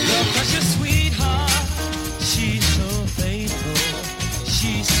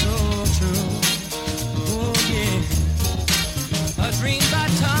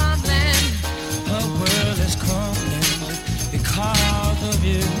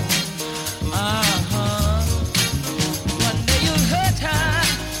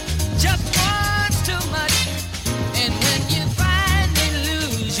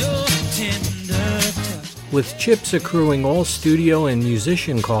 With Chips accruing all studio and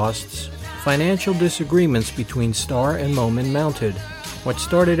musician costs, financial disagreements between Starr and Moman mounted. What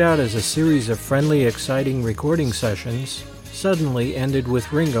started out as a series of friendly, exciting recording sessions suddenly ended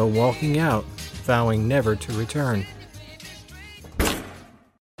with Ringo walking out, vowing never to return.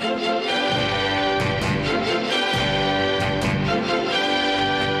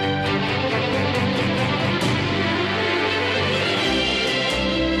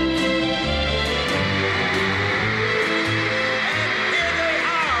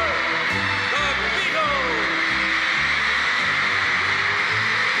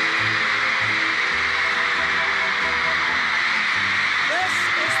 This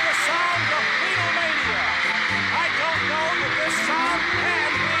is the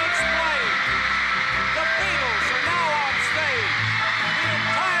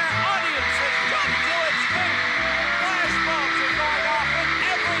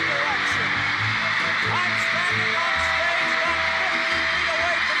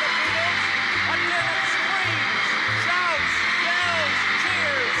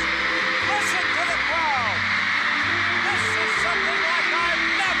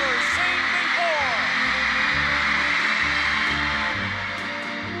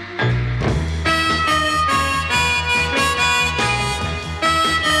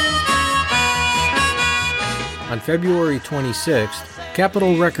February 26th,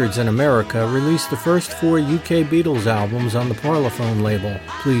 Capitol Records in America released the first 4 UK Beatles albums on the Parlophone label,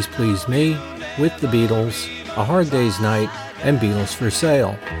 Please Please Me, With the Beatles, A Hard Day's Night, and Beatles for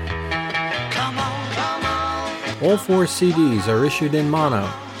Sale. All 4 CDs are issued in mono.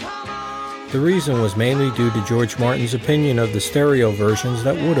 The reason was mainly due to George Martin's opinion of the stereo versions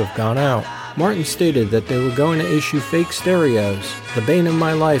that would have gone out. Martin stated that they were going to issue fake stereos, the bane of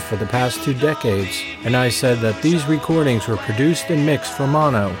my life for the past 2 decades, and I said that these recordings were produced and mixed for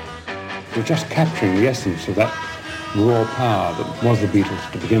mono. We're just capturing the essence of that raw power that was the Beatles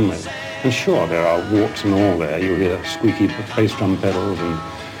to begin with. And sure, there are warts and all there. You hear squeaky bass drum pedals and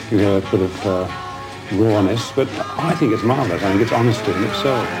you hear a bit of rawness, but I think it's marvelous. I think it's honesty in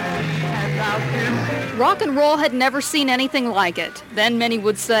itself. Rock and roll had never seen anything like it. Then many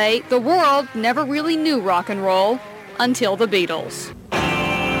would say the world never really knew rock and roll until the Beatles.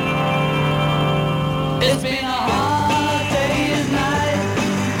 It's been a hard day's night,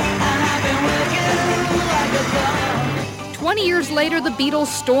 and I've been working like a bum. 20 years later, the Beatles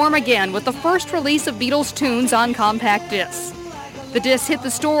storm again with the first release of Beatles tunes on compact discs. The disc hit the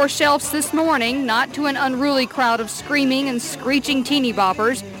store shelves this morning, not to an unruly crowd of screaming and screeching teeny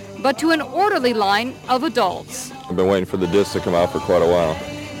boppers, but to an orderly line of adults. I've been waiting for the disc to come out for quite a while.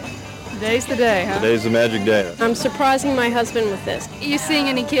 Today's the day, huh? Today's the magic day. I'm surprising my husband with this. Are you seeing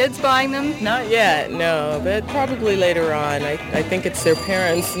any kids buying them? Not yet, no, but probably later on. I think it's their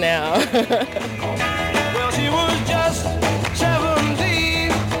parents now. Well, she was just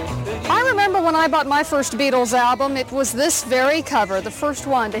 17. I remember when I bought my first Beatles album, it was this very cover, the first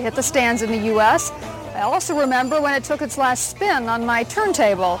one to hit the stands in the U.S. I also remember when it took its last spin on my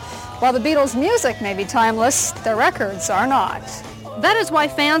turntable. While the Beatles' music may be timeless, their records are not. That is why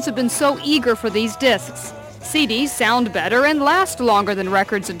fans have been so eager for these discs. CDs sound better and last longer than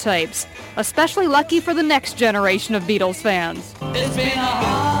records and tapes. Especially lucky for the next generation of Beatles fans. It's been a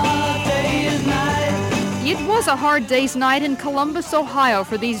hard day's night. It was a hard day's night in Columbus, Ohio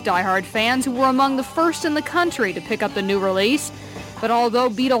for these diehard fans who were among the first in the country to pick up the new release. But although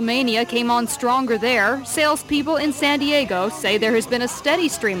Beatlemania came on stronger there, salespeople in San Diego say there has been a steady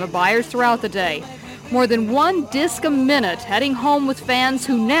stream of buyers throughout the day. More than 1 disc a minute heading home with fans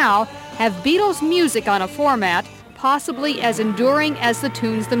who now have Beatles music on a format possibly as enduring as the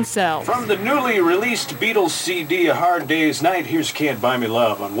tunes themselves. From the newly released Beatles CD, A Hard Day's Night, here's Can't Buy Me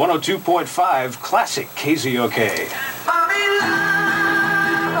Love on 102.5 Classic KZOK.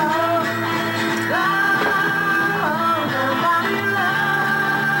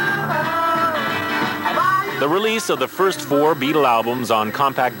 The release of the first 4 Beatle albums on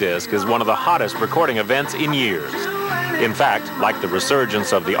compact disc is one of the hottest recording events in years. In fact, like the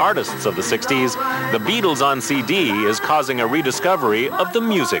resurgence of the artists of the 60s, the Beatles on CD is causing a rediscovery of the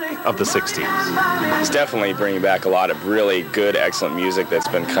music of the 60s. It's definitely bringing back a lot of really good, excellent music that's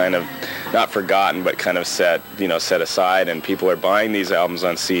been kind of not forgotten, but kind of set aside, and people are buying these albums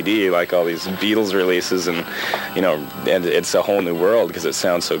on CD, like all these Beatles releases, and it's a whole new world because it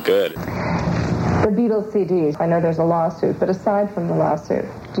sounds so good. The Beatles CDs, I know there's a lawsuit, but aside from the lawsuit,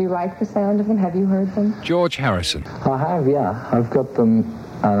 do you like the sound of them? Have you heard them? George Harrison. I have, yeah. I've got them,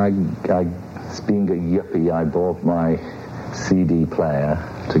 and I being a yuppie, I bought my CD player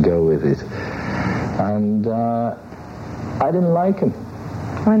to go with it. And I didn't like them.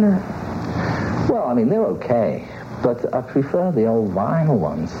 Why not? Well, I mean, they're okay, but I prefer the old vinyl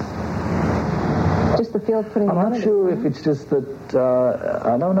ones. Just the feel of putting them on. I'm not sure if it's just that,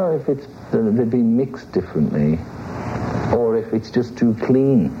 I don't know if it's they've been mixed differently, or if it's just too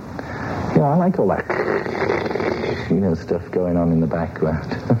clean. I like all that, stuff going on in the background.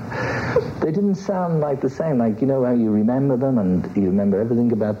 They didn't sound like the same, like, how you remember them, and you remember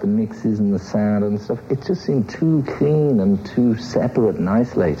everything about the mixes and the sound and stuff. It just seemed too clean and too separate and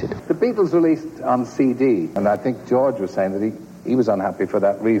isolated. The Beatles released on CD, and I think George was saying that he was unhappy for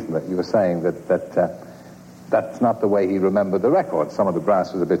that reason, that you were saying that that's not the way he remembered the record. Some of the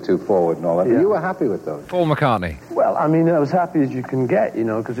brass was a bit too forward and all that. Yeah. You were happy with those? Paul McCartney. Well, I mean, I was happy as you can get,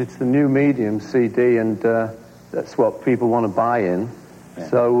 because it's the new medium, CD, and that's what people want to buy in. Yeah.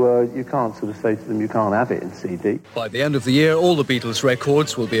 So you can't sort of say to them you can't have it in CD. By the end of the year, all the Beatles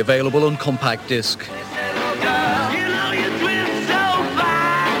records will be available on compact disc.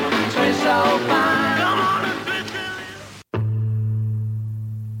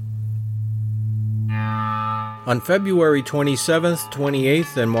 On February 27th,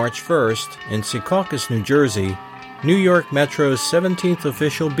 28th, and March 1st, in Secaucus, New Jersey, New York Metro's 17th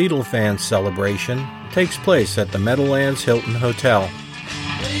official Beatle Fans celebration takes place at the Meadowlands Hilton Hotel.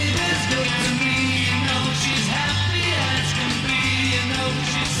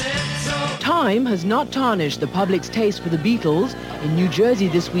 Time time has not tarnished the public's taste for the Beatles. In New Jersey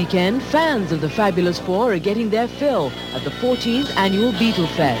this weekend, fans of the Fabulous Four are getting their fill at the 14th annual Beatle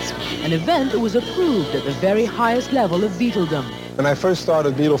Fest, an event that was approved at the very highest level of Beatledom. When I first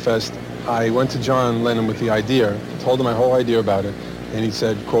started Beatle Fest, I went to John Lennon with the idea, told him my whole idea about it, and he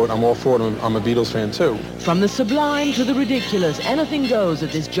said, quote, I'm all for it, I'm a Beatles fan too. From the sublime to the ridiculous, anything goes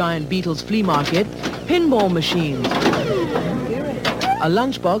at this giant Beatles flea market. Pinball machines, a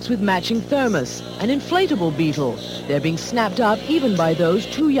lunchbox with matching thermos, an inflatable Beatle. They're being snapped up even by those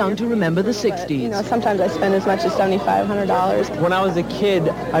too young to remember the 60s. You know, sometimes I spend as much as $7,500. When I was a kid,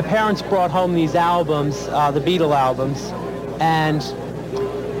 my parents brought home these albums, the Beatle albums, and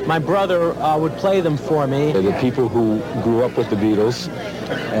my brother would play them for me. The people who grew up with the Beatles,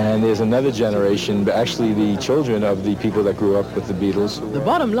 and there's another generation, actually the children of the people that grew up with the Beatles. The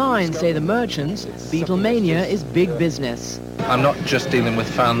bottom line, say the merchants, Beatlemania is big business. I'm not just dealing with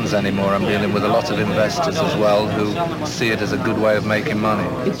fans anymore, I'm dealing with a lot of investors as well who see it as a good way of making money.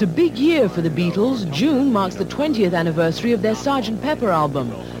 It's a big year for the Beatles. June marks the 20th anniversary of their Sgt. Pepper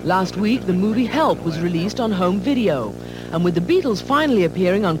album. Last week, the movie Help was released on home video. And with the Beatles finally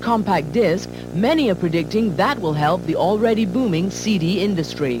appearing on compact disc, many are predicting that will help the already booming CD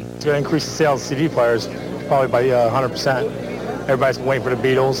industry. It's going to increase the sales of CD players probably by 100%. Everybody's been waiting for the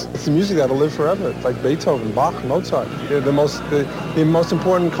Beatles. It's the music that'll live forever. It's like Beethoven, Bach, Mozart. They're the most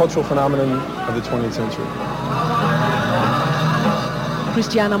important cultural phenomenon of the 20th century.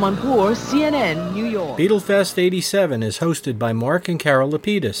 Christiana Monpour, CNN, New York. Beatlefest 87 is hosted by Mark and Carol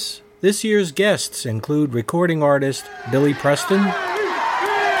Lapidus. This year's guests include recording artist Billy Preston,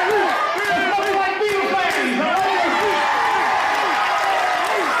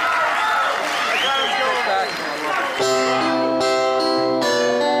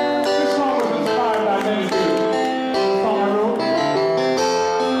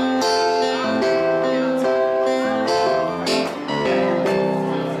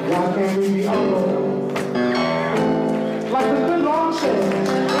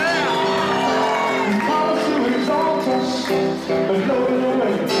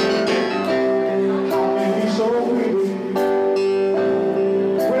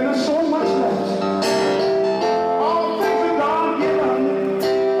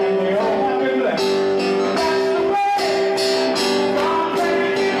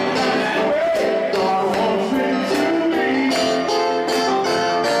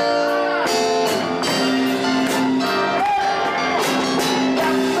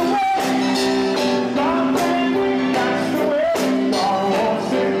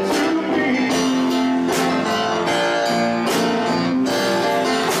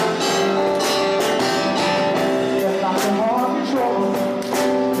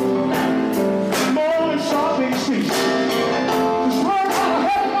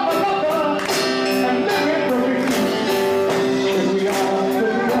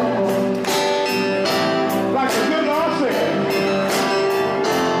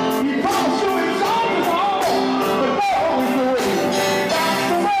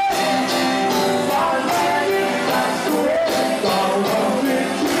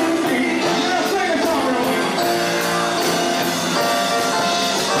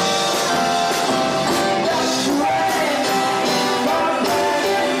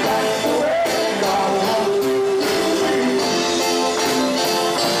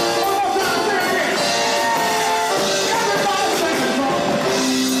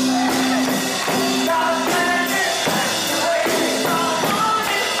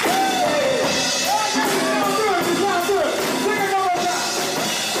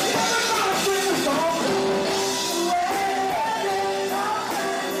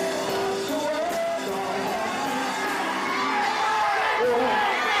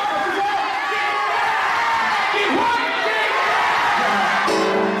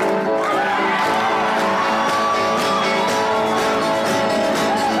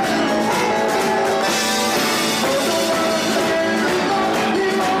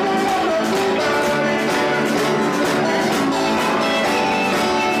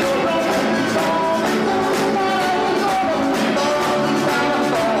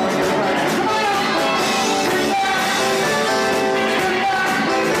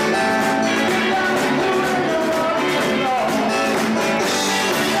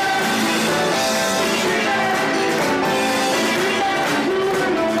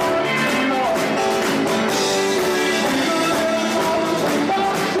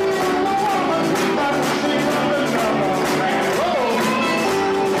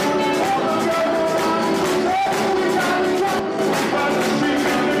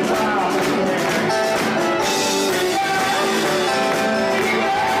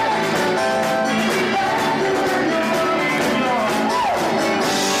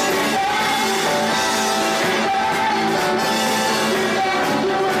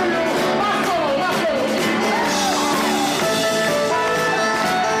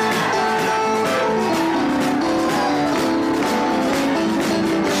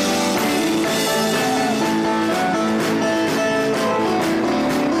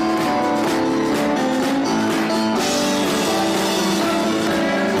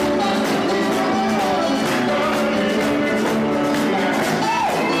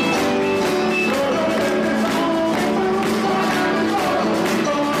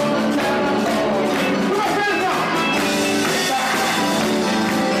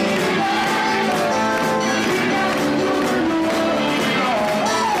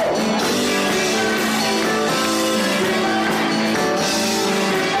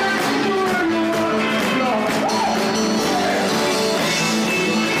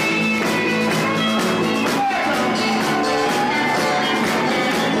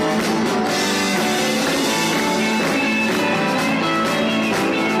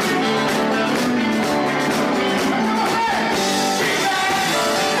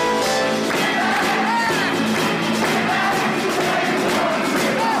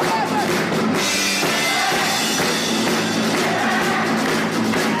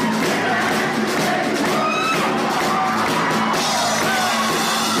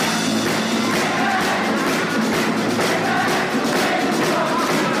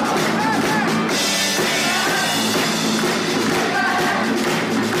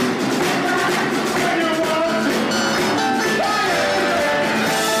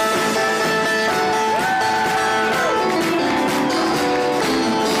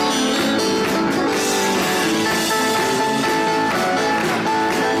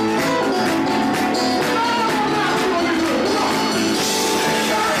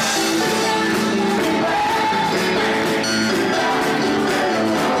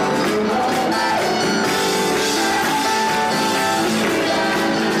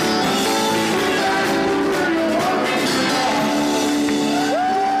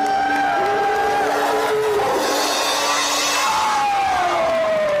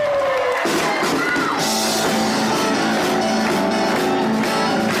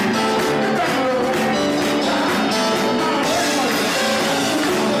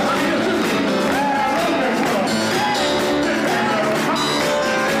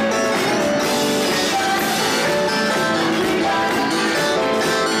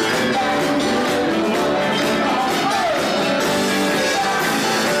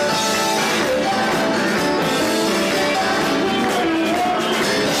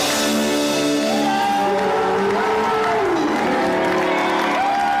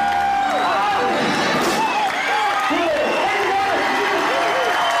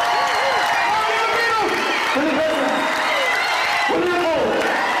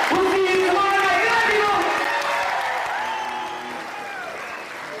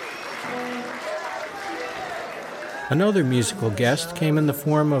 Another musical guest came in the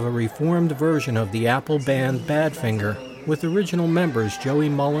form of a reformed version of the Apple band Badfinger, with original members Joey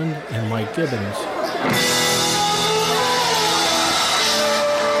Mullen and Mike Gibbons.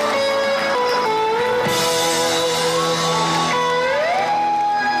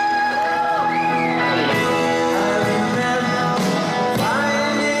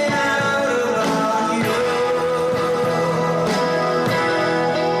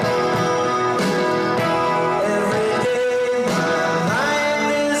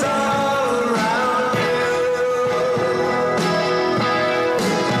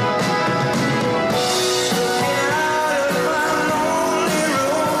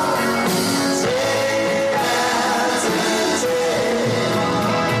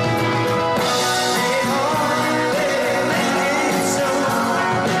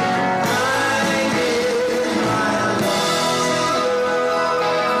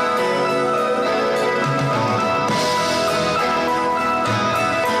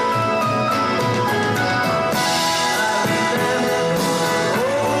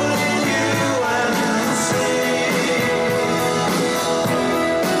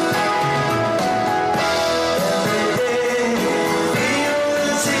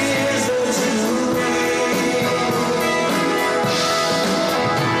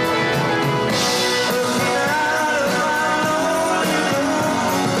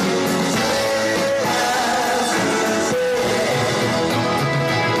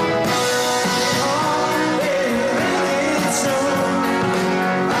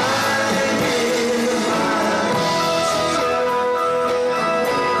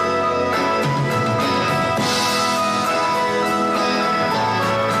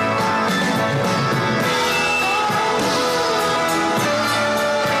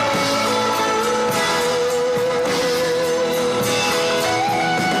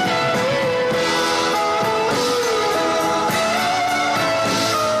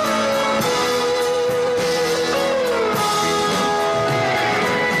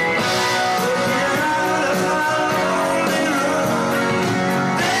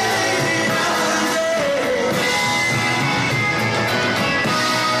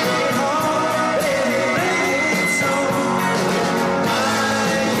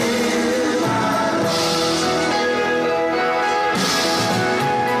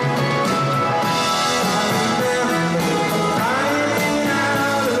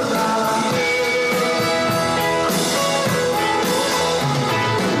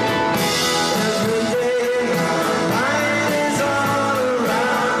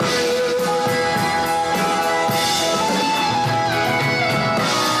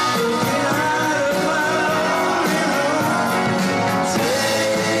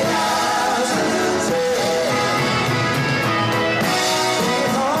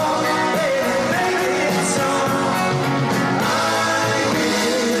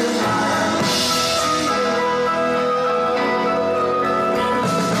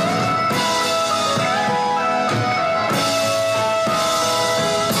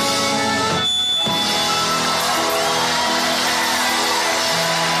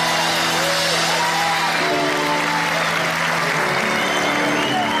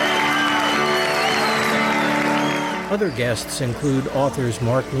 Other guests include authors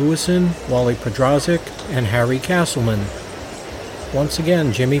Mark Lewison, Wally Podrazik, and Harry Castleman. Once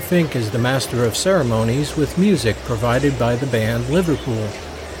again, Jimmy Fink is the master of ceremonies with music provided by the band Liverpool.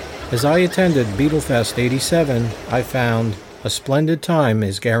 As I attended Beatlefest 87, I found a splendid time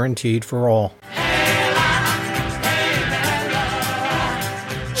is guaranteed for all.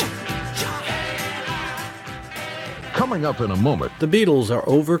 Coming up in a moment. The Beatles are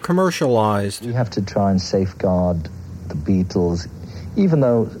over-commercialized. We have to try and safeguard the Beatles, even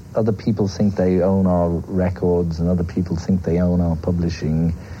though other people think they own our records and other people think they own our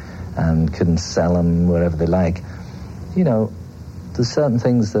publishing and can sell them wherever they like. You know, there's certain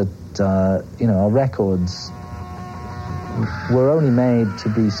things that, our records were only made to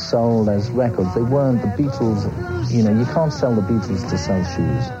be sold as records. They weren't the Beatles. You can't sell the Beatles to sell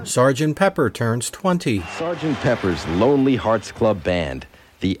shoes. Sgt. Pepper turns 20. Sgt. Pepper's Lonely Hearts Club Band,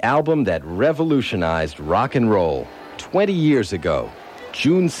 the album that revolutionized rock and roll 20 years ago,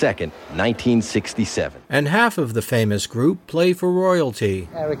 June 2nd, 1967. And half of the famous group play for royalty.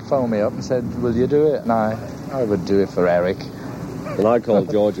 Eric phoned me up and said, will you do it? And I would do it for Eric. And I called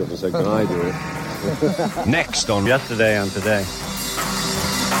George up and said, can I do it? Next on Yesterday and Today.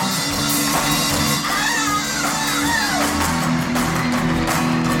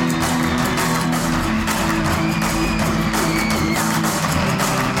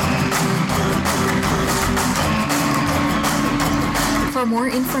 For more more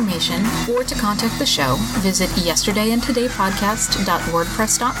information or to contact the show, visit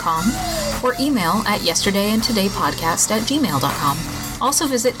yesterdayandtodaypodcast.wordpress.com or email at yesterdayandtodaypodcast@gmail.com. Also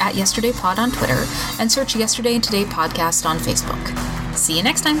visit @yesterdaypod on Twitter and search Yesterday and Today Podcast on Facebook. See you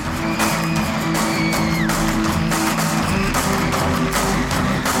next time.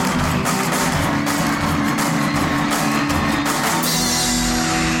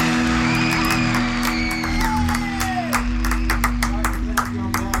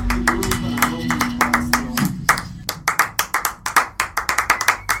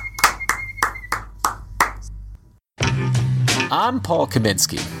 I'm Paul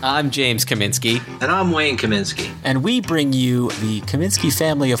Kaminsky. I'm James Kaminsky. And I'm Wayne Kaminsky. And we bring you the Kaminsky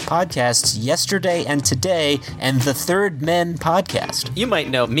family of podcasts, Yesterday and Today, and the Third Men podcast. You might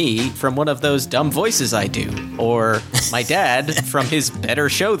know me from one of those dumb voices I do, or my dad from his better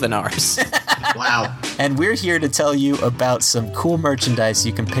show than ours. Wow. And we're here to tell you about some cool merchandise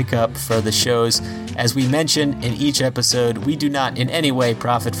you can pick up for the shows. As we mentioned in each episode, we do not in any way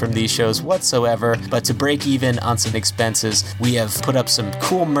profit from these shows whatsoever, but to break even on some expenses, we have put up some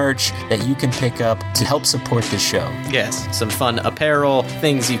cool merch that you can pick up to help support the show. Yes, some fun apparel,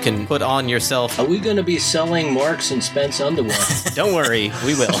 things you can put on yourself. Are we going to be selling Marks and Spence underwear? Don't worry,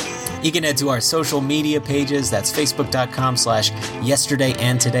 we will. You can head to our social media pages. That's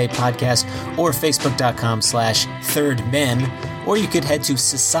facebook.com/yesterdayandtodaypodcast or facebook.com/thirdmen. Or you could head to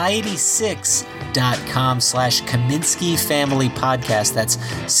society6.com/Kaminsky Family Podcast. That's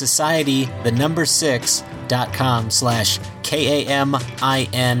society, the number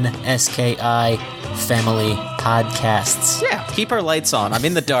 6.com/KAMINSKI Family Podcasts. Yeah, keep our lights on. I'm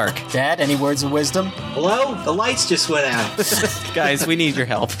in the dark. Dad, any words of wisdom? Hello? The lights just went out. Guys, we need your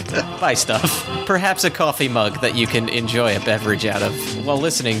help. Buy stuff. Perhaps a coffee mug that you can enjoy a beverage out of while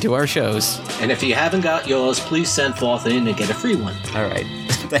listening to our shows. And if you haven't got yours, please send forth in and get a free one. All right.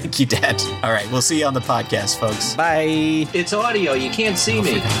 Thank you, Dad. All right, we'll see you on the podcast, folks. Bye. It's audio. You can't see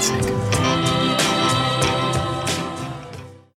me. For God's sake.